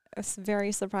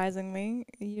 very surprisingly,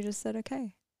 you just said,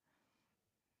 okay,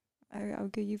 I'll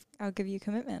give you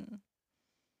commitment.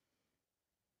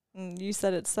 And you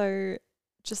said it so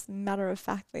just matter of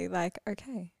factly, like,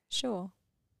 okay, sure.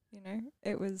 You know,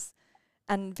 it was,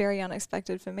 and very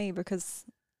unexpected for me because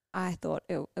I thought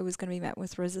it was going to be met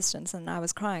with resistance, and I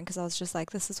was crying because I was just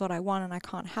like, this is what I want and I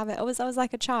can't have it. I was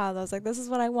like a child. I was like, this is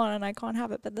what I want and I can't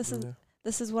have it, but this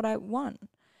is what I want.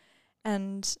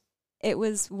 And it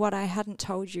was what I hadn't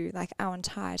told you, like our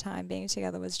entire time being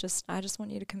together was just, I just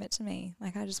want you to commit to me.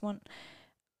 Like, I just want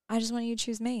you to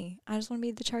choose me. I just want to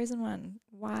be the chosen one.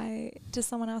 Why does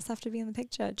someone else have to be in the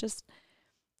picture? Just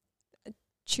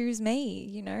choose me,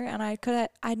 you know? And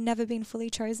I'd never been fully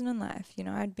chosen in life. You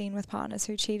know, I'd been with partners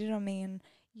who cheated on me, and,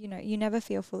 you know, you never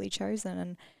feel fully chosen.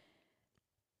 And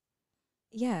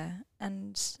yeah,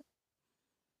 and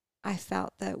I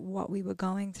felt that what we were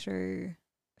going through,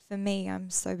 for me, I'm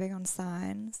so big on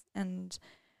signs, and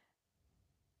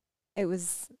it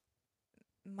was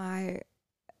my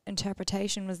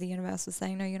interpretation was the universe was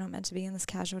saying, no, you're not meant to be in this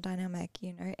casual dynamic.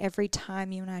 You know, every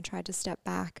time you and I tried to step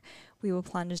back, we were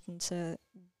plunged into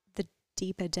the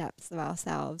deeper depths of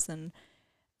ourselves and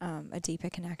a deeper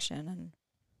connection. And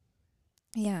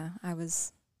yeah, I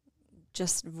was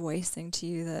just voicing to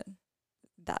you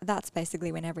that's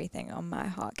basically when everything on my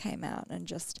heart came out, and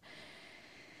just,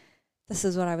 this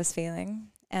is what I was feeling.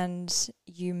 And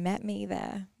you met me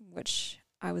there, which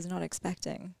I was not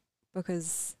expecting,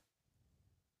 because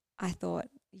I thought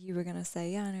you were going to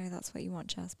say, yeah, I know that's what you want,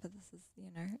 Jess, but this is,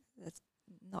 you know, it's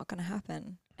not going to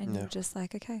happen. And you were just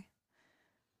like, okay,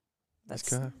 let's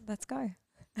go.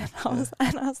 And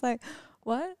I was like,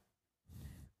 what?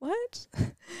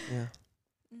 Yeah.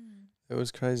 It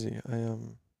was crazy. I,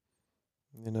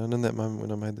 you know, and in that moment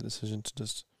when I made the decision to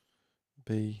just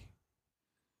be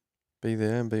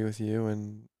there and be with you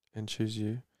and choose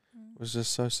you, it was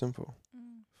just so simple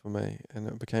for me. And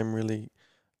it became really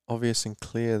obvious and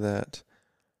clear that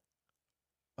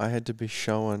I had to be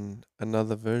shown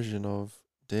another version of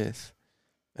death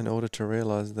in order to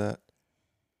realize that,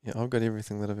 yeah, I've got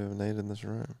everything that I've ever needed in this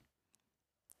room.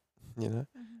 You know,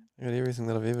 I got everything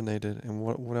that I've ever needed, and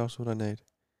what else would I need?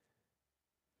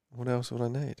 What else would I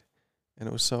need? And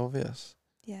it was so obvious.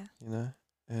 Yeah. You know,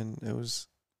 and it was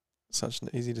such an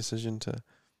easy decision to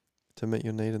meet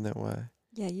your need in that way.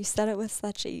 Yeah, you said it with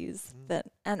such ease, but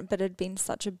it'd been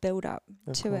such a build up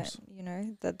to it, you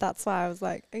know. That's why I was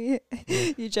like, are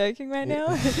you joking right now?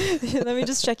 Let me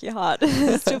just check your heart.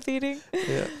 Still beating?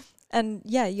 Yeah. And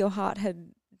yeah, your heart had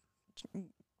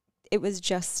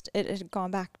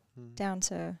gone back down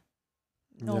to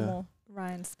normal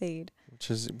Ryan speed.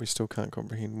 Which is, we still can't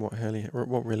comprehend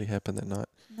what really happened that night.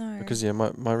 No. Because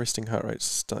my resting heart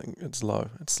rate's it's low.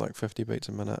 It's like 50 beats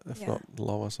a minute, if not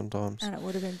lower sometimes. And it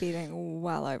would have been beating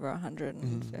well over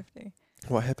 150.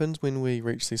 What happens when we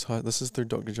reach these high, this is through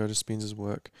Dr. Joe Dispenza's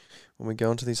work, when we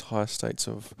go into these higher states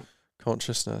of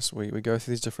consciousness, we go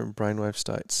through these different brainwave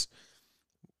states.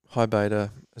 High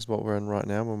beta is what we're in right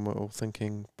now, when we're all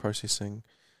thinking, processing,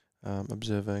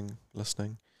 observing,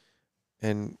 listening.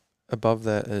 And above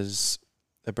that is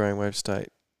a brainwave state,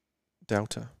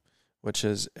 delta, which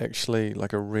is actually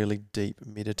like a really deep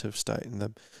meditative state. And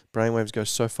the brainwaves go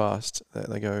so fast that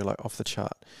they go like off the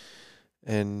chart.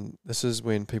 And this is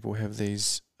when people have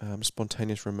these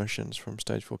spontaneous remissions from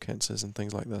stage 4 cancers and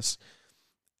things like this.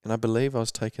 And I believe I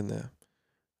was taken there.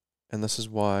 And this is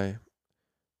why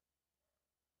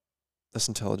this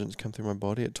intelligence came through my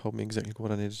body. It told me exactly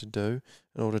what I needed to do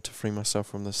in order to free myself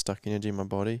from this stuck energy in my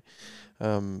body.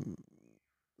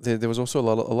 There was also a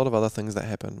lot of other things that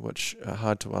happened which are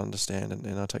hard to understand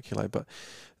and articulate, but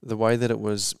the way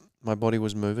that my body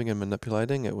was moving and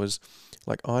manipulating, it was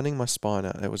like ironing my spine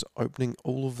out. It was opening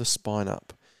all of the spine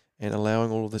up and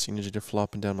allowing all of this energy to flow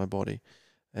up and down my body.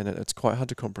 And it's quite hard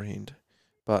to comprehend.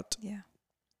 But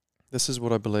this is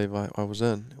what I believe I was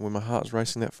in. When my heart's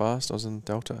racing that fast, I was in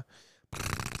delta.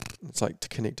 It's like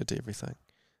connected to everything,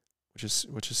 which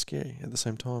is scary at the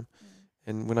same time.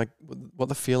 And what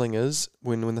the feeling is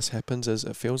when this happens is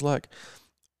it feels like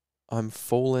I'm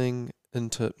falling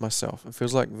into myself. It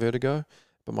feels like vertigo,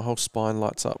 but my whole spine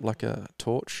lights up like a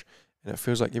torch, and it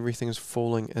feels like everything is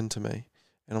falling into me,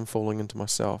 and I'm falling into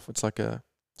myself. It's like the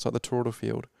toroidal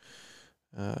field,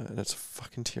 and it's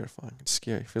fucking terrifying. It's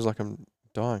scary. It feels like I'm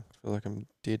dying. It feels like I'm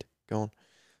dead, gone.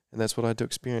 And that's what I had to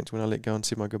experience when I let go and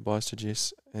said my goodbyes to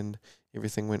Jess, and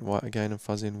everything went white again and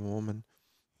fuzzy and warm, and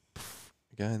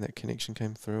again that connection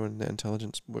came through and that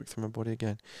intelligence worked through my body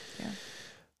again. Yeah.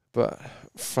 But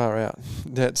far out.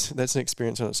 That's an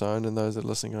experience on its own, and those that are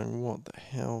listening going, what the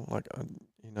hell? Like,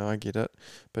 I get it,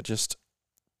 but just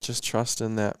trust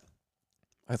in that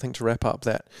I think to wrap up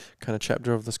that kind of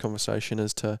chapter of this conversation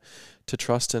is to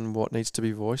trust in what needs to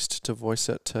be voiced, to voice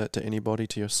it to anybody,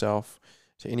 to yourself,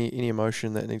 to any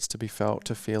emotion that needs to be felt,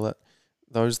 to feel it.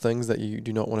 Those things that you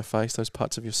do not want to face, those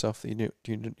parts of yourself that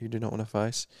you do not want to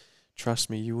face, trust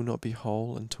me, you will not be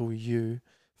whole until you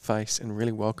face and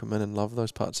really welcome in and love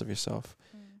those parts of yourself.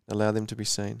 Allow them to be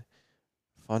seen.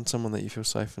 Find someone that you feel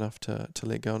safe enough to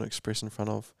let go and express in front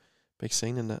of. Be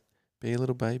seen in it. Be a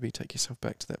little baby. Take yourself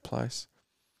back to that place.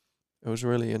 It was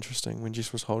really interesting. When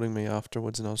Jess was holding me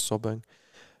afterwards and I was sobbing,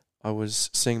 I was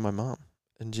seeing my mum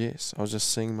and Jess. I was just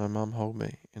seeing my mum hold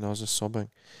me and I was just sobbing.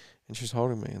 And she was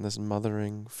holding me in this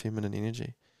mothering, feminine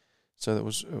energy. So it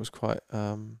was quite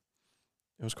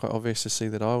obvious to see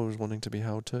that I was wanting to be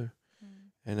held too.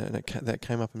 And that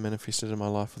came up and manifested in my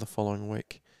life for the following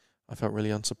week. I felt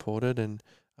really unsupported and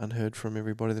unheard from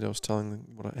everybody that I was telling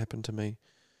what had happened to me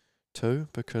too,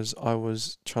 because I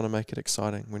was trying to make it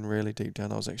exciting when really deep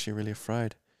down I was actually really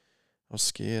afraid. I was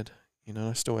scared,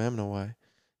 I still am in a way.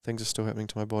 Things are still happening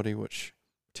to my body which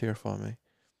terrify me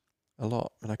a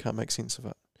lot and I can't make sense of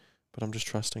it. But I'm just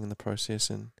trusting in the process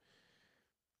and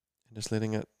just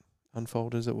letting it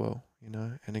unfold as it will,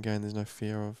 And again, there's no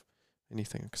fear of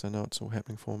anything because I know it's all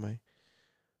happening for me.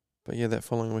 But yeah, that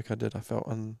following week I felt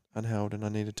unheld and I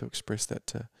needed to express that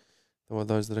to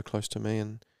those that are close to me,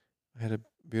 and I had a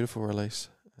beautiful release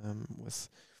with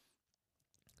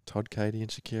Todd, Katie and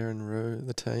Shakira and Rue,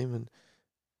 the team, and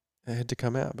it had to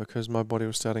come out because my body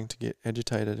was starting to get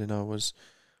agitated and I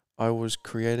was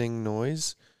creating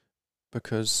noise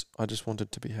because I just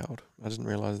wanted to be held. I didn't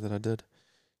realise that I did,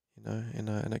 and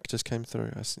it just came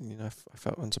through. I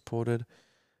felt unsupported,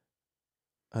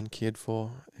 uncared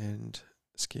for and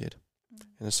scared.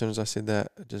 And as soon as I said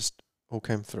that, it just all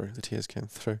came through. The tears came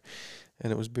through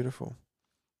and it was beautiful.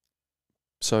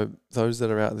 So those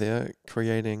that are out there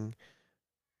creating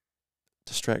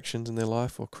distractions in their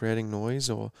life or creating noise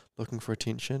or looking for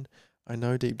attention, I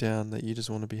know deep down that you just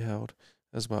want to be held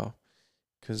as well.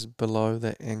 Because below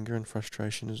that anger and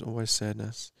frustration is always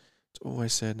sadness. It's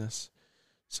always sadness.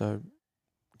 So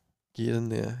get in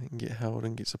there and get held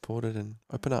and get supported and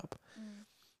open up.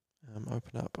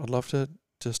 Open up. I'd love to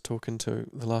just talk into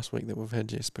the last week that we've had,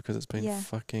 Jess, because it's been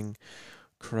fucking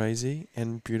crazy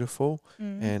and beautiful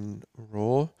and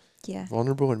raw,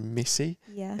 vulnerable and messy.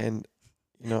 And,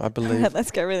 I believe...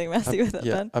 Let's get really messy with it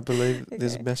then. I believe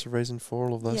there's a massive reason for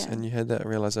all of this, and you had that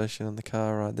realisation in the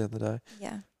car ride the other day.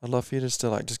 I'd love for you just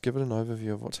to just give it an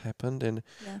overview of what's happened and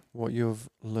what you've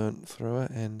learnt through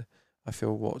it, and I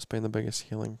feel what's been the biggest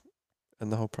healing in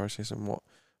the whole process and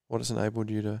what it's enabled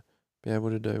you to be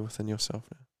able to do within yourself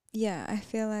now. Yeah, I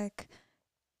feel like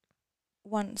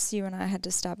once you and I had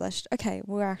established, okay,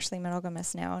 we're actually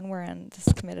monogamous now and we're in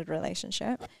this committed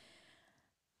relationship,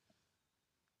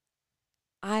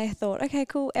 I thought, okay,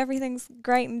 cool, everything's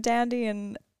great and dandy,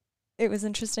 and it was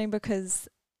interesting because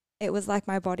it was like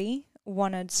my body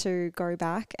wanted to go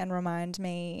back and remind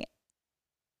me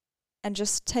and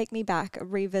just take me back,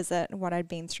 revisit what I'd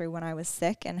been through when I was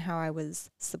sick and how I was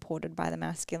supported by the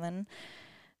masculine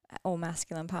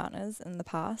partners in the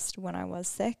past when I was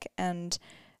sick. And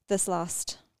this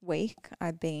last week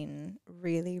I've been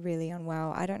really, really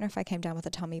unwell. I don't know if I came down with a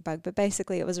tummy bug, but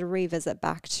basically it was a revisit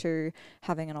back to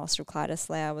having an ulcerative colitis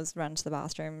flare. I was run to the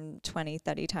bathroom 20,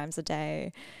 30 times a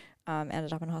day,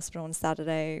 ended up in hospital on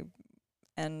Saturday,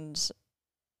 and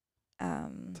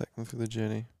take them through the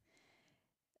journey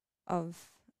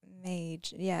of me.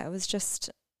 Yeah, it was just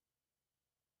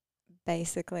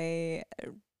basically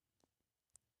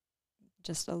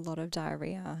just a lot of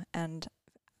diarrhea and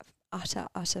utter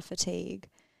fatigue.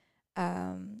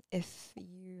 If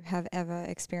you have ever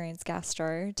experienced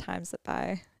gastro, times it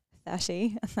by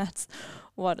 30, and that's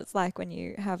what it's like when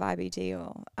you have IBD,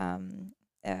 or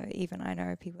even I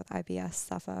know people with IBS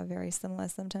suffer very similar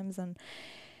symptoms, and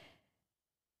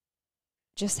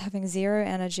just having zero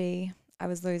energy. I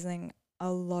was losing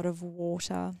a lot of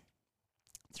water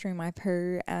through my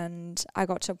poo, and I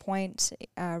got to a point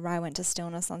where I went to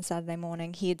stillness on Saturday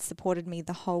morning. He had supported me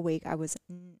the whole week. I was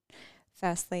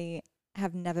firstly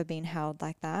have never been held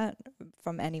like that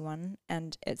from anyone,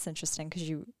 and it's interesting because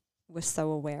you were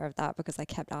so aware of that, because I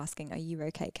kept asking, are you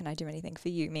okay, can I do anything for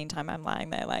you? Meantime I'm lying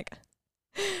there like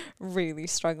really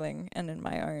struggling and in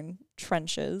my own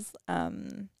trenches.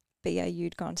 But yeah,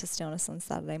 you'd gone to stillness on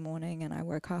Saturday morning and I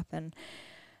woke up and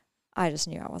I just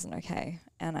knew I wasn't okay,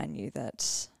 and I knew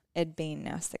that it'd been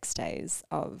now 6 days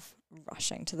of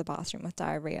rushing to the bathroom with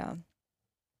diarrhea.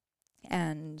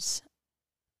 And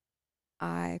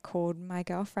I called my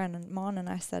girlfriend and Mon and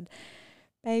I said,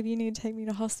 babe, you need to take me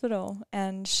to hospital.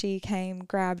 And she came,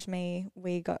 grabbed me.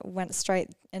 We went straight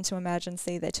into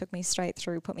emergency. They took me straight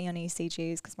through, put me on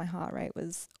ECGs because my heart rate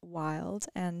was wild.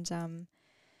 And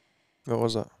What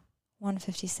was it?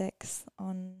 156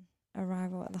 on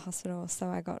arrival at the hospital. So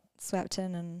I got swept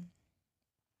in and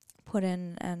put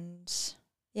in and,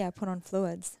 put on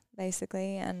fluids,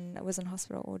 basically. And I was in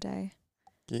hospital all day.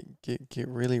 Get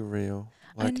really real.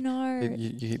 Like, I know.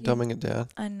 You keep dumbing it down.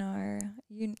 I know.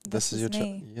 This is your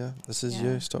me. this is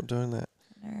you. Stop doing that.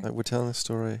 I know. Like, we're telling a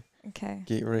story. Okay.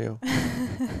 Get real.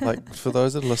 Like, for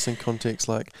those that are listening, context,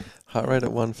 like, heart rate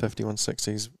at 150,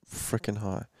 160 is freaking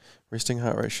high. Resting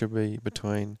heart rate should be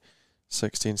between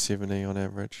 60 and 70 on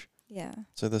average. Yeah.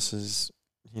 So this is,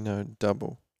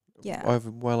 double. Yeah.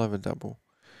 Well over double.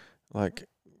 Like,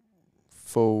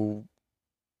 full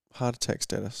heart attack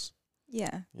status.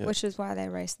 Yeah. Yeah. Which is why they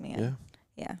raced me in. Yeah.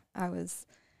 Yeah.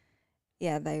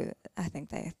 I think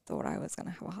they thought I was going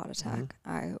to have a heart attack.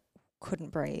 I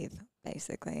couldn't breathe,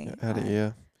 basically. Out of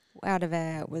air. Out of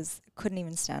air. Couldn't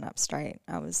even stand up straight.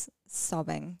 I was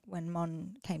sobbing when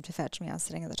Mon came to fetch me. I was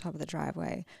sitting at the top of the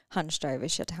driveway, hunched over.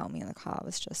 She had to help me in the car. I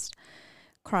was just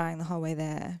crying the whole way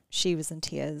there. She was in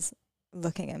tears,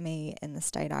 looking at me in the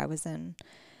state I was in.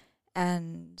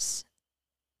 And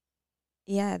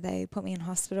they put me in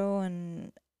hospital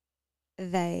and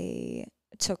they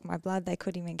took my blood. They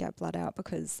couldn't even get blood out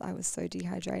because I was so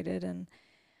dehydrated. And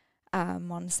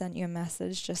Mon sent you a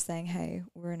message just saying, hey,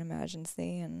 we're in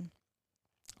emergency and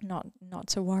not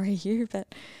to worry you.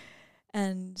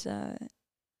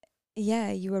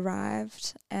 You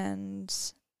arrived and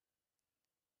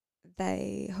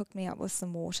they hooked me up with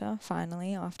some water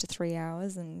finally after 3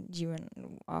 hours. And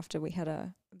after we had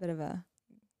a bit of a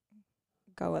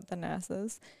go at the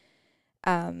nurses.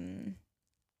 And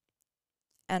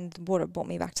water brought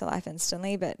me back to life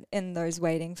instantly. But in those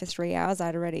waiting for 3 hours,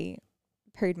 I'd already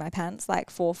pooed my pants like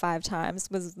 4 or 5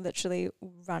 times, was literally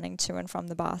running to and from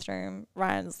the bathroom.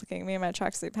 Ryan's looking at me in my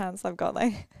tracksuit pants. I've got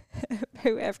like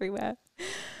poo everywhere.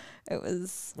 It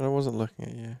was... But I wasn't looking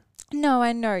at you. No,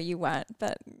 I know you weren't,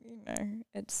 but,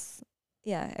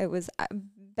 it was...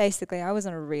 basically, I was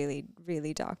in a really,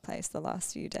 really dark place the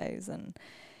last few days, and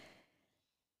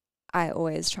I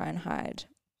always try and hide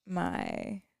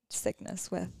my sickness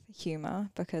with humour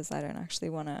because I don't actually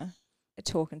want to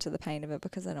talk into the pain of it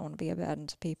because I don't want to be a burden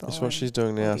to people. That's what she's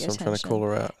doing now, so I'm trying to call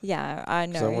her out. Yeah, I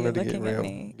know. I wanted you're to get looking real, at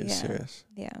me. get serious.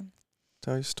 Yeah.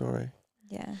 Tell your story.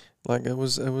 Yeah. Like, it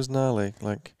was gnarly.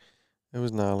 Like, it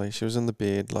was gnarly. She was in the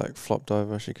bed, like, flopped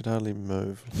over. She could hardly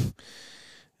move.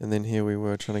 And then here we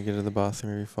were trying to get to the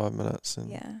bathroom every 5 minutes.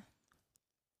 And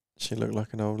she looked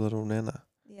like an old little nana.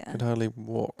 Yeah. Could hardly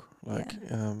walk. Like,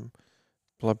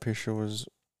 blood pressure was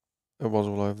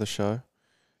all over the show.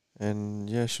 And,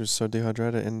 she was so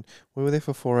dehydrated. And we were there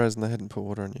for 4 hours and they hadn't put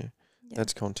water on you. Yeah.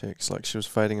 That's context. Like, she was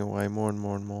fading away more and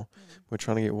more and more. We're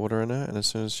trying to get water in her, and as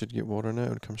soon as she'd get water in her, it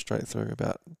would come straight through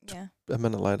about a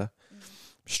minute later.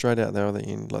 Straight out the other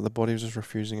end. Like, the body was just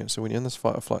refusing it. So when you're in this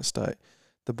fight or flight state,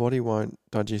 the body won't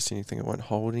digest anything. It won't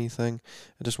hold anything.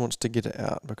 It just wants to get it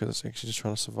out because it's actually just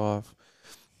trying to survive.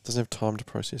 It doesn't have time to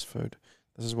process food.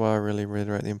 This is why I really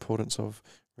reiterate the importance of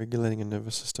regulating a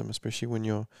nervous system, especially when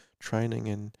you're training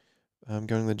and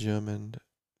going to the gym and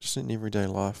just in everyday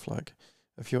life. Like,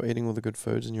 if you're eating all the good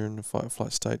foods and you're in a fight or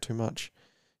flight state too much,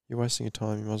 you're wasting your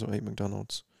time. You might as well eat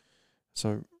McDonald's.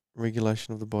 So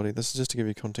regulation of the body. This is just to give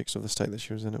you context of the state that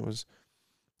she was in. It was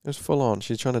full on.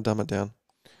 She's trying to dumb it down.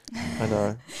 I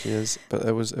know she is, but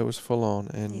it was full on.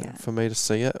 And for me to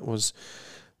see it was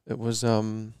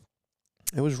real.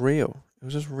 It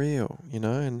was just real,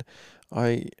 And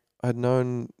I'd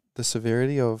known the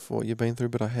severity of what you've been through,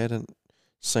 but I hadn't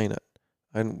seen it.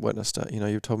 I hadn't witnessed it.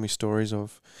 You've told me stories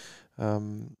of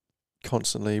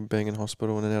constantly being in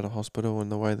hospital and out of hospital,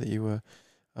 and the way that you were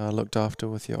looked after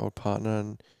with your old partner,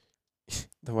 and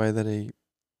the way that he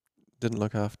didn't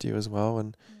look after you as well.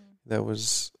 And that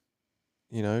was,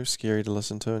 scary to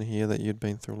listen to and hear that you'd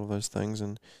been through all of those things.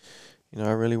 And,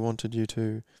 I really wanted you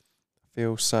to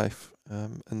feel safe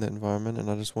in that environment, and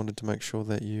I just wanted to make sure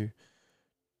that you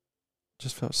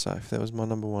just felt safe. That was my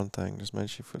number one thing, just made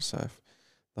sure you feel safe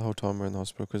the whole time we're in the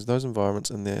hospital, because those environments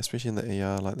in there, especially in the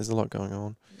ER, like, there's a lot going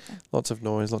on. Lots of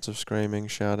noise, lots of screaming,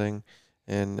 shouting,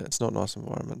 and it's not a nice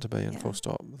environment to be in, full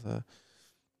stop. And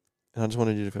I just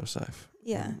wanted you to feel safe.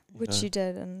 Yeah, which you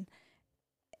did. And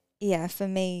for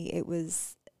me, it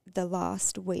was the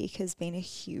last week has been a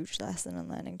huge lesson in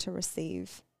learning to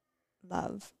receive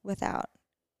love without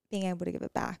being able to give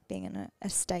it back, being in a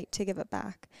state to give it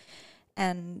back.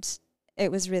 And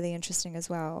it was really interesting as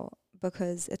well,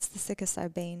 because it's the sickest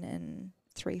I've been in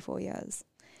 3-4 years.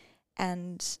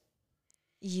 And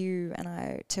you and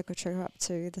I took a trip up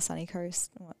to the sunny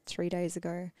coast 3 days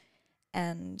ago,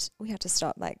 and we had to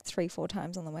stop like 3-4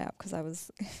 times on the way up because I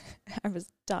was I was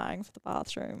dying for the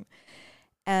bathroom.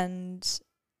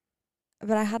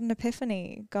 But I had an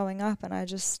epiphany going up, and I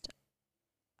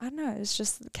don't know, it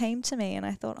just came to me, and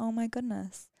I thought, oh my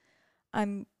goodness,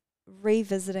 I'm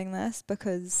revisiting this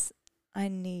because I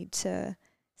need to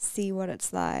see what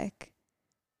it's like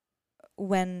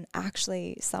when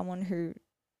actually someone who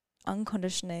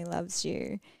unconditionally loves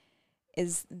you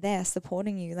is there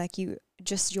supporting you. Like, you,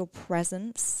 just your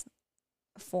presence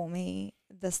for me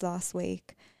this last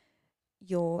week,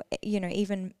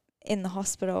 even in the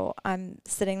hospital, I'm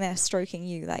sitting there stroking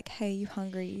you like, hey, you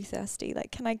hungry, you thirsty,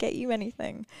 like, can I get you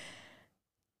anything?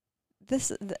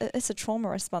 It's a trauma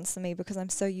response to me because I'm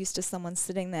so used to someone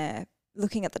sitting there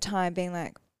looking at the time being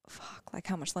like, fuck, like,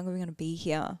 how much longer are we going to be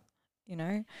here?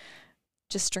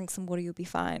 Just drink some water, you'll be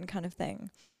fine, kind of thing.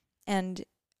 And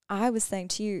I was saying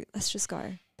to you, let's just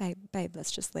go, babe,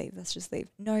 let's just leave.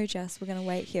 No, Jess, we're going to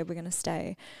wait here, we're going to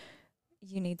stay.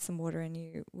 You need some water and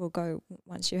you will go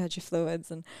once you had your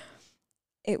fluids. And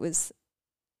it was,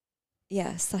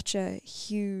 such a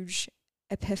huge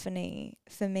epiphany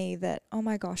for me that, oh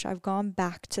my gosh, I've gone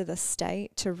back to the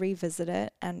state to revisit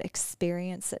it and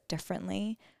experience it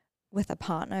differently with a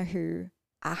partner who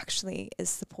actually is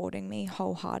supporting me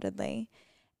wholeheartedly.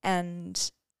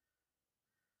 And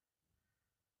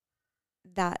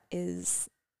that is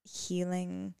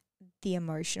healing the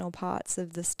emotional parts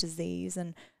of this disease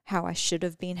and how I should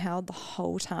have been held the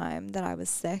whole time that I was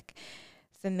sick,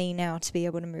 for me now to be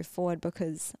able to move forward,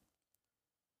 because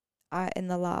in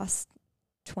the last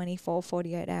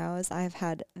 48 hours, I have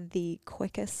had the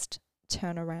quickest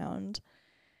turnaround,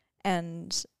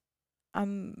 and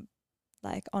I'm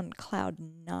like on cloud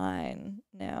 9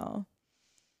 now.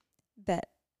 But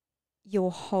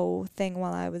your whole thing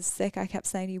while I was sick, I kept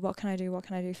saying to you, what can I do? What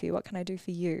can I do for you? What can I do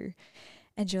for you?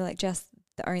 And you're like, Jess,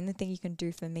 the only thing you can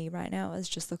do for me right now is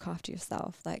just look after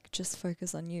yourself. Like, just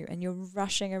focus on you. And you're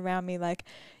rushing around me like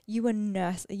you a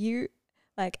nurse.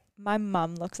 Like, my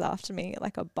mum looks after me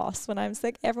like a boss when I'm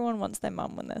sick. Everyone wants their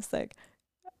mum when they're sick.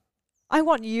 I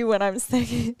want you when I'm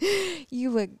sick.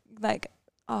 You were like,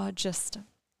 I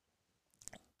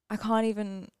can't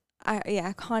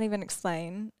even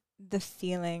explain the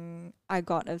feeling I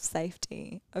got of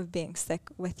safety of being sick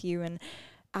with you and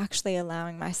actually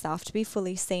allowing myself to be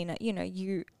fully seen.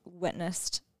 You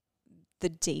witnessed the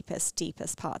deepest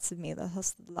parts of me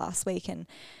last week, and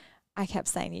I kept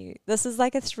saying to you, this is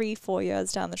like a 3-4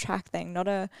 years down the track thing, not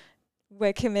a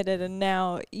we're committed and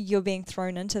now you're being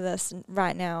thrown into this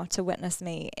right now to witness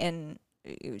me in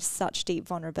such deep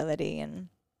vulnerability and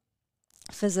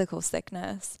physical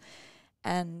sickness.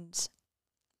 And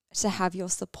to have your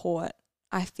support,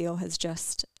 I feel, has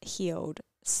just healed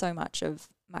so much of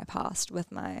my past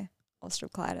with my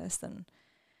ulcerative colitis and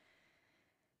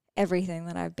everything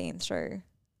that I've been through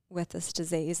with this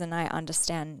disease. And I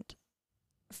understand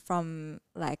from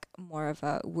like more of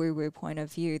a woo-woo point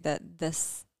of view that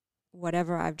this,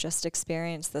 whatever I've just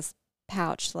experienced, this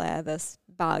pouch flare, this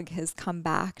bug has come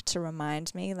back to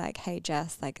remind me like, hey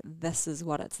Jess, like this is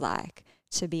what it's like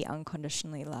to be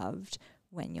unconditionally loved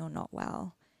when you're not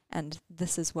well. And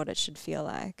this is what it should feel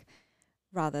like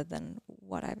rather than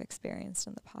what I've experienced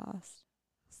in the past.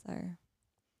 So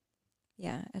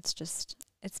yeah, it's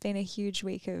been a huge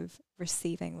week of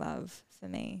receiving love for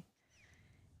me.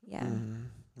 Yeah.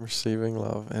 Receiving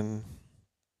love, and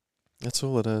that's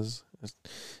all it is.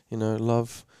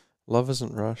 Love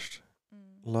isn't rushed.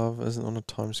 Love isn't on a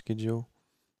time schedule.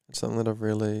 It's something that I've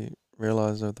really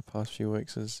realised over the past few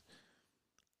weeks is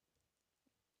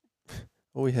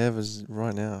all we have is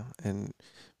right now, and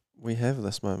we have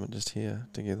this moment just here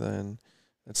together, and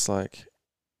it's like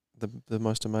the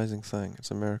most amazing thing.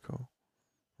 It's a miracle,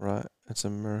 right? It's a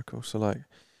miracle. So like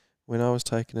when I was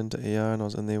taken into ER and I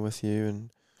was in there with you,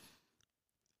 and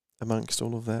amongst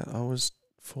all of that, I was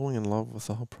falling in love with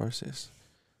the whole process.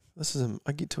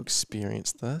 I get to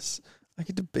experience this. I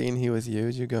get to be in here with you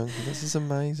as you're going through this. Is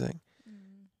amazing.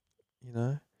 I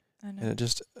know. And it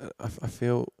just, I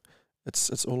feel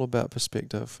it's all about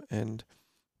perspective and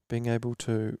being able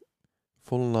to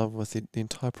fall in love with the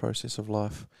entire process of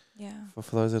life. Yeah.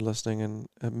 For those that are listening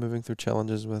and moving through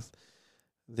challenges with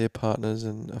their partners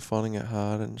and are finding it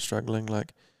hard and struggling,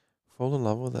 like fall in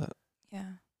love with it.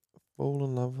 Yeah. Fall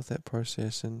in love with that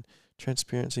process, and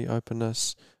transparency,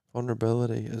 openness,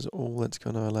 vulnerability is all that's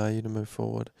going to allow you to move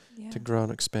forward, to grow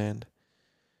and expand.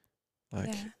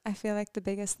 I feel like the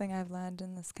biggest thing I've learned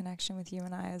in this connection with you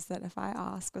and I is that if I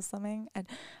ask for something, and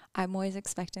I'm always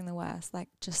expecting the worst, like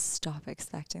just stop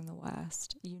expecting the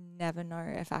worst. You never know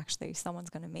if actually someone's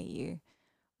going to meet you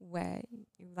where,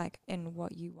 like, in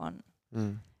what you want.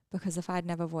 Mm. Because if I'd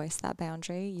never voiced that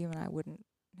boundary, you and I wouldn't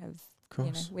have, Of course.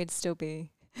 you know, we'd still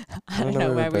be, I don't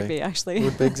know where we'd be actually. We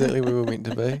would be exactly where we were meant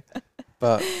to be.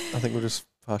 But I think we'll just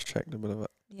fast tracked a bit of it.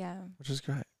 Yeah. Which is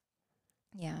great.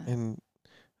 Yeah. And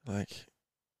like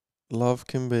love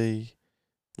can be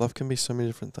so many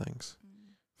different things.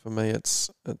 For me it's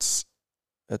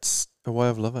a way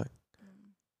of living.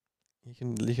 You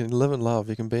can live in love,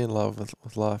 you can be in love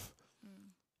with life.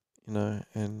 You know,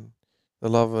 and the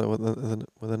love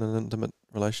within an intimate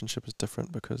relationship is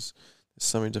different because there's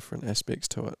so many different aspects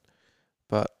to it.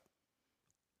 But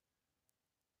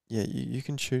yeah, you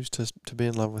can choose to be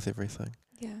in love with everything.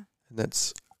 Yeah. And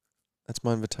that's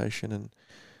my invitation, and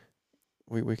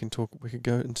we could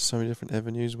go into so many different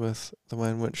avenues with the way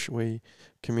in which we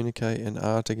communicate and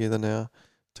are together now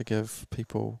to give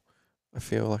people, I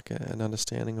feel like, an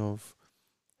understanding of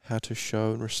how to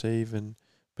show and receive and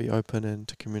be open and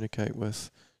to communicate with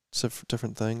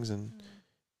different things, and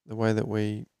the way that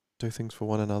we do things for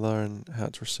one another and how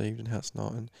it's received and how it's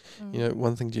not. And you know,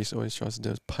 one thing Jess always tries to do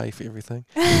is pay for everything.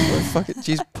 Like, fuck it,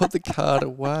 Jess, put the card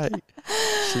away.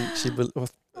 It's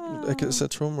a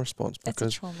trauma response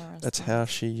because that's how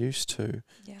she used to.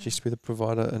 Yeah. She used to be the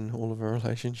provider in all of her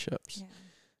relationships.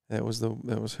 Yeah. That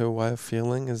was her way of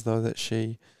feeling as though that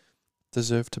she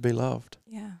deserved to be loved.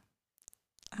 Yeah.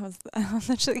 I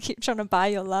literally keep trying to buy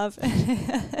your love.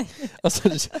 Also,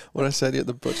 just what I said at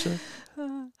the butcher.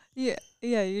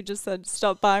 Yeah, you just said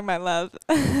stop buying my love.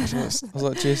 I was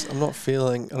like, Jess, I don't feel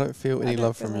any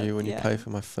love from you when you pay for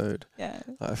my food. Yeah.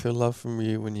 Like, I feel love from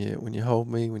you when you hold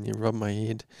me, when you rub my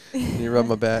head, when you rub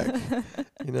my back.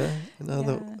 You know, in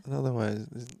other ways,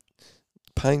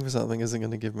 paying for something isn't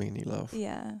going to give me any love.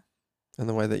 Yeah. In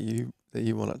the way that you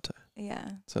want it to. Yeah.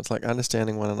 So it's like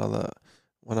understanding one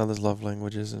another's love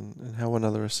languages and how one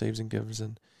another receives and gives,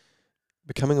 and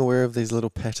becoming aware of these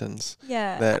little patterns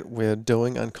that we're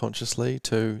doing unconsciously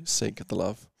to seek the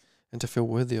love and to feel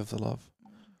worthy of the love.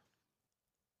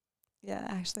 Yeah,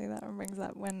 actually that one brings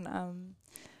up when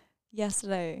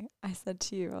yesterday I said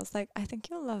to you, I was like, I think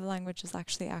your love language is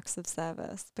actually acts of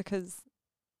service, because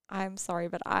I'm sorry,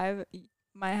 but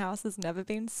my house has never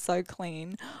been so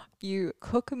clean. You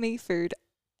cook me food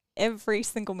every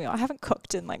single meal. I haven't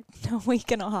cooked in like a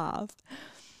week and a half.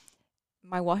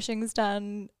 My washing's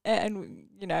done, and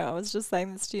you know, I was just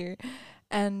saying this to you,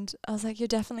 and I was like, you're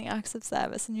definitely acts of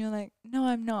service, and you're like, no,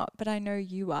 I'm not, but I know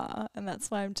you are, and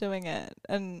that's why I'm doing it.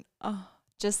 And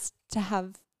just to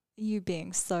have you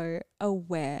being so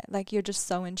aware, like you're just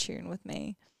so in tune with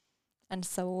me and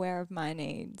so aware of my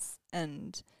needs,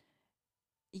 and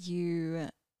you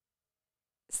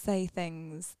say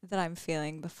things that I'm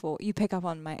feeling before you pick up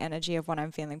on my energy of what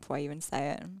I'm feeling before I even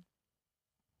say it.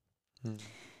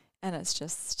 And it's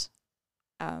just,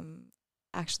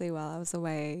 actually while I was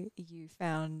away,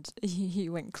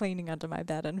 you went cleaning under my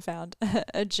bed and found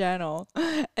a journal,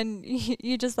 and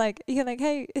you're like,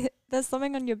 hey, there's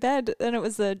something on your bed, and it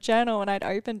was a journal, and I'd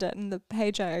opened it, and the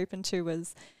page I opened to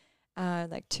was,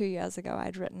 like 2 years ago,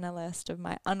 I'd written a list of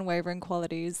my unwavering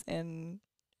qualities in,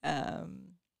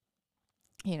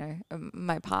 you know,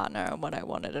 my partner and what I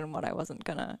wanted and what I wasn't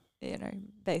gonna, you know,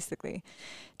 basically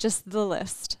just the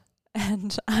list.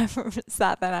 And I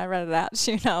sat there and I read it out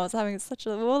to you, and I was having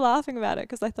we were laughing about it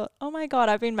because I thought, oh my God,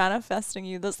 I've been manifesting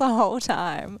you this whole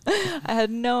time. I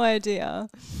had no idea.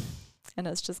 And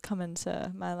it's just come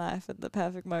into my life at the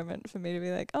perfect moment for me to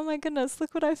be like, oh my goodness,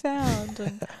 look what I found.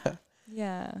 And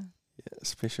yeah. Yeah,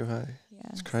 special, hey? Yeah.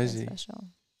 It's crazy. So special.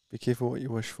 Be careful what you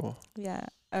wish for. Yeah.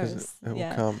 Because it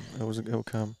will come. It will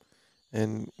come.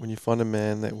 And when you find a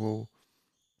man that will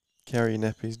carry your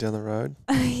nappies down the road.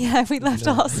 Yeah, we left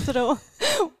a hospital.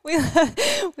 we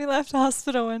left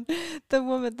hospital, and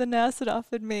the nurse had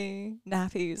offered me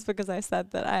nappies because I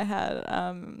said that I had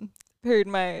pooed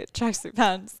my tracksuit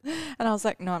pants, and I was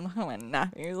like, no, I'm not gonna wear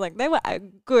nappies. Like, they were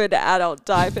good adult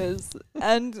diapers,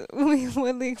 and we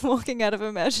were like walking out of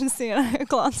emergency, and I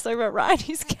glanced over at Ryan.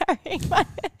 He's carrying my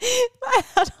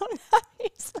adult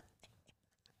nappies.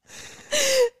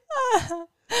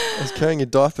 I was carrying your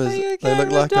diapers. They look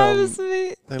like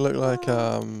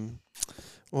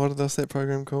what is that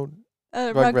program called?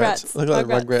 Rugrats. Look like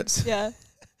Rugrats. Yeah.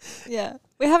 Yeah.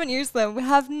 We haven't used them. We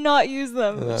have not used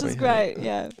them, which is great.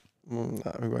 Yeah. No,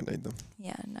 we won't need them.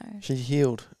 Yeah, no. She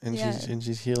healed, and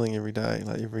she's healing every day,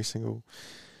 like every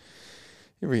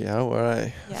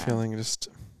hour, Yeah. Feeling just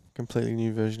completely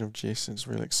new version of Jess. It's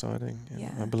really exciting.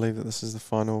 And I believe that this is the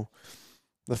final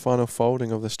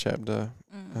folding of this chapter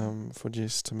for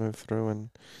Jess to move through, and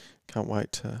can't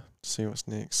wait to see what's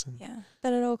next. And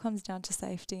but it all comes down to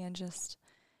safety and just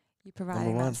you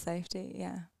providing that safety.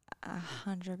 Yeah.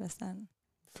 100%.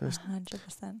 First,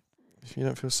 100%. if you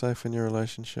don't feel safe in your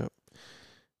relationship,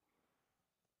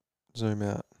 zoom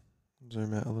out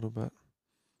a little bit.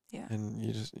 Yeah. And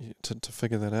to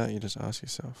figure that out, you just ask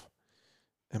yourself,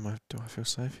 do I feel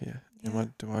safe here? Yeah.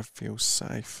 Do I feel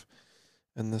safe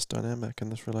in this dynamic, in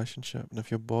this relationship? And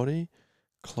if your body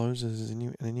closes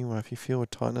in any way, if you feel a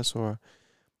tightness or a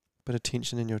bit of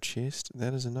tension in your chest,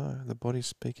 that is a no. The body's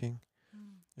speaking.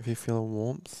 If you feel a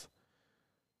warmth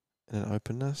and an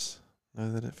openness,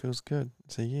 know that it feels good.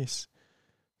 Say yes.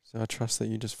 So I trust that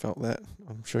you just felt that.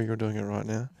 I'm sure you're doing it right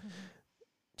now.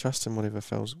 Trust in whatever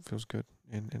feels good,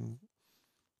 and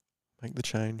make the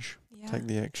change. Yeah. Take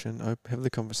the action. Have the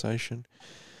conversation.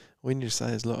 All you need to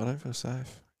say is, look, I don't feel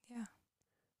safe. Yeah.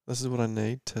 This is what I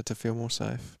need to feel more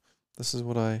safe. This is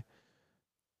what I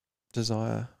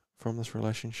desire from this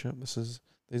relationship.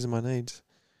 These are my needs.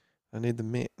 I need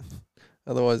them met.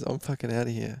 Otherwise, I'm fucking out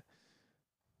of here.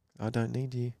 I don't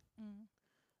need you.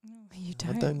 No, you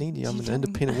don't. I don't need you. I'm an don't.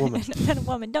 independent woman. Independent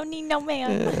woman. Don't need no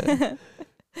man.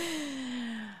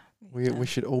 We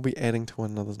should all be adding to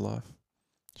one another's life.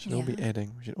 Should all be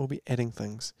adding. We should all be adding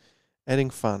things. Adding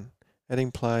fun.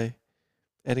 Adding play.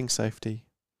 Adding safety.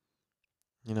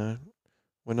 You know,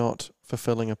 we're not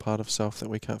fulfilling a part of self that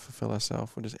we can't fulfill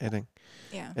ourselves. We're just adding.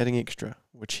 Yeah. Adding extra.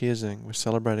 We're cheersing. We're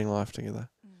celebrating life together.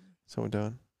 That's what we're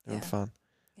doing. Doing fun.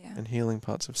 Yeah. And healing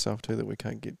parts of self too that we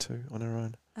can't get to on our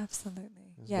own.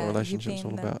 Absolutely. That's what relationships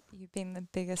all about. You've been the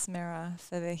biggest mirror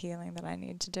for the healing that I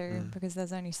need to do, because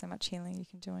there's only so much healing you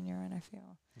can do on your own, I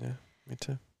feel. Yeah, me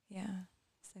too. Yeah.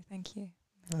 So thank you.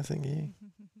 I thank you.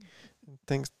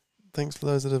 Thanks for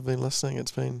those that have been listening.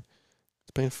 It's been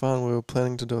fun. We were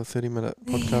planning to do a 30-minute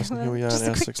podcast, and here we are an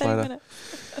hour 6 later.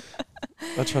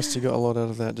 I trust you got a lot out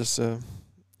of that. Just an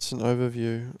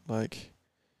overview,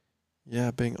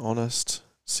 being honest,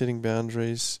 setting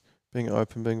boundaries, being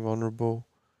open, being vulnerable.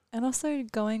 And also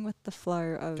going with the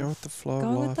flow of Go with the flow of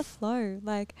going life. with the flow.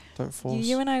 Like, don't force.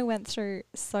 You and I went through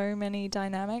so many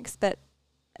dynamics, but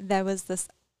there was this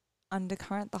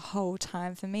undercurrent the whole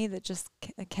time for me that just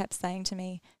kept saying to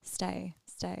me, stay,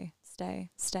 stay,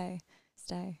 stay, stay,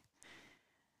 stay.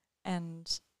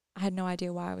 And I had no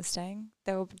idea why I was staying.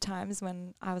 There were times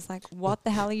when I was like, what the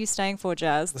hell are you staying for,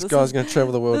 Jazz? This guy's going to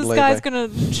travel the world. This guy's going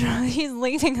to, he's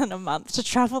leaving in a month to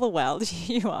travel the world.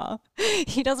 You are.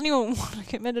 He doesn't even want a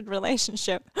committed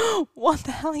relationship. What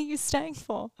the hell are you staying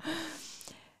for?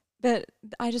 But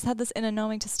I just had this inner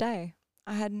knowing to stay.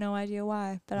 I had no idea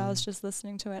why, but I was just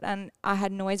listening to it. And I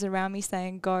had noise around me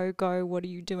saying, go, go, what are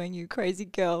you doing, you crazy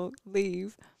girl,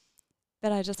 leave.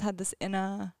 But I just had this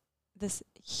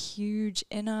huge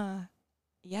inner,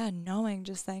 knowing,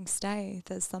 just saying, stay.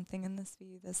 There's something in this for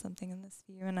you. There's something in this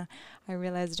for you. And I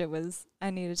realized I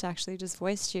needed to actually just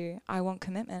voice to you, I want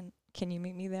commitment. Can you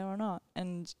meet me there or not?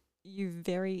 And you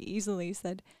very easily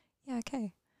said, yeah,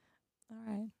 okay. All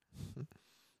right.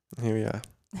 Here we are.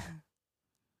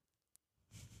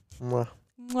 Mwah.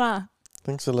 Mwah.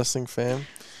 Thanks for listening, fam.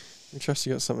 We trust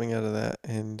you got something out of that,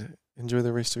 and enjoy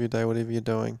the rest of your day, whatever you're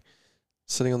doing.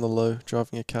 Sitting on the loo,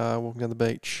 driving a car, walking down the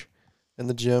beach, in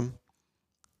the gym,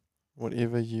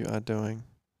 whatever you are doing.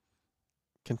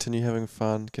 Continue having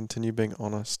fun, continue being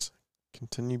honest,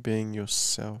 continue being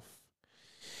yourself.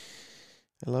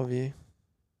 I love you.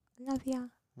 Love ya.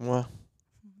 Mwah.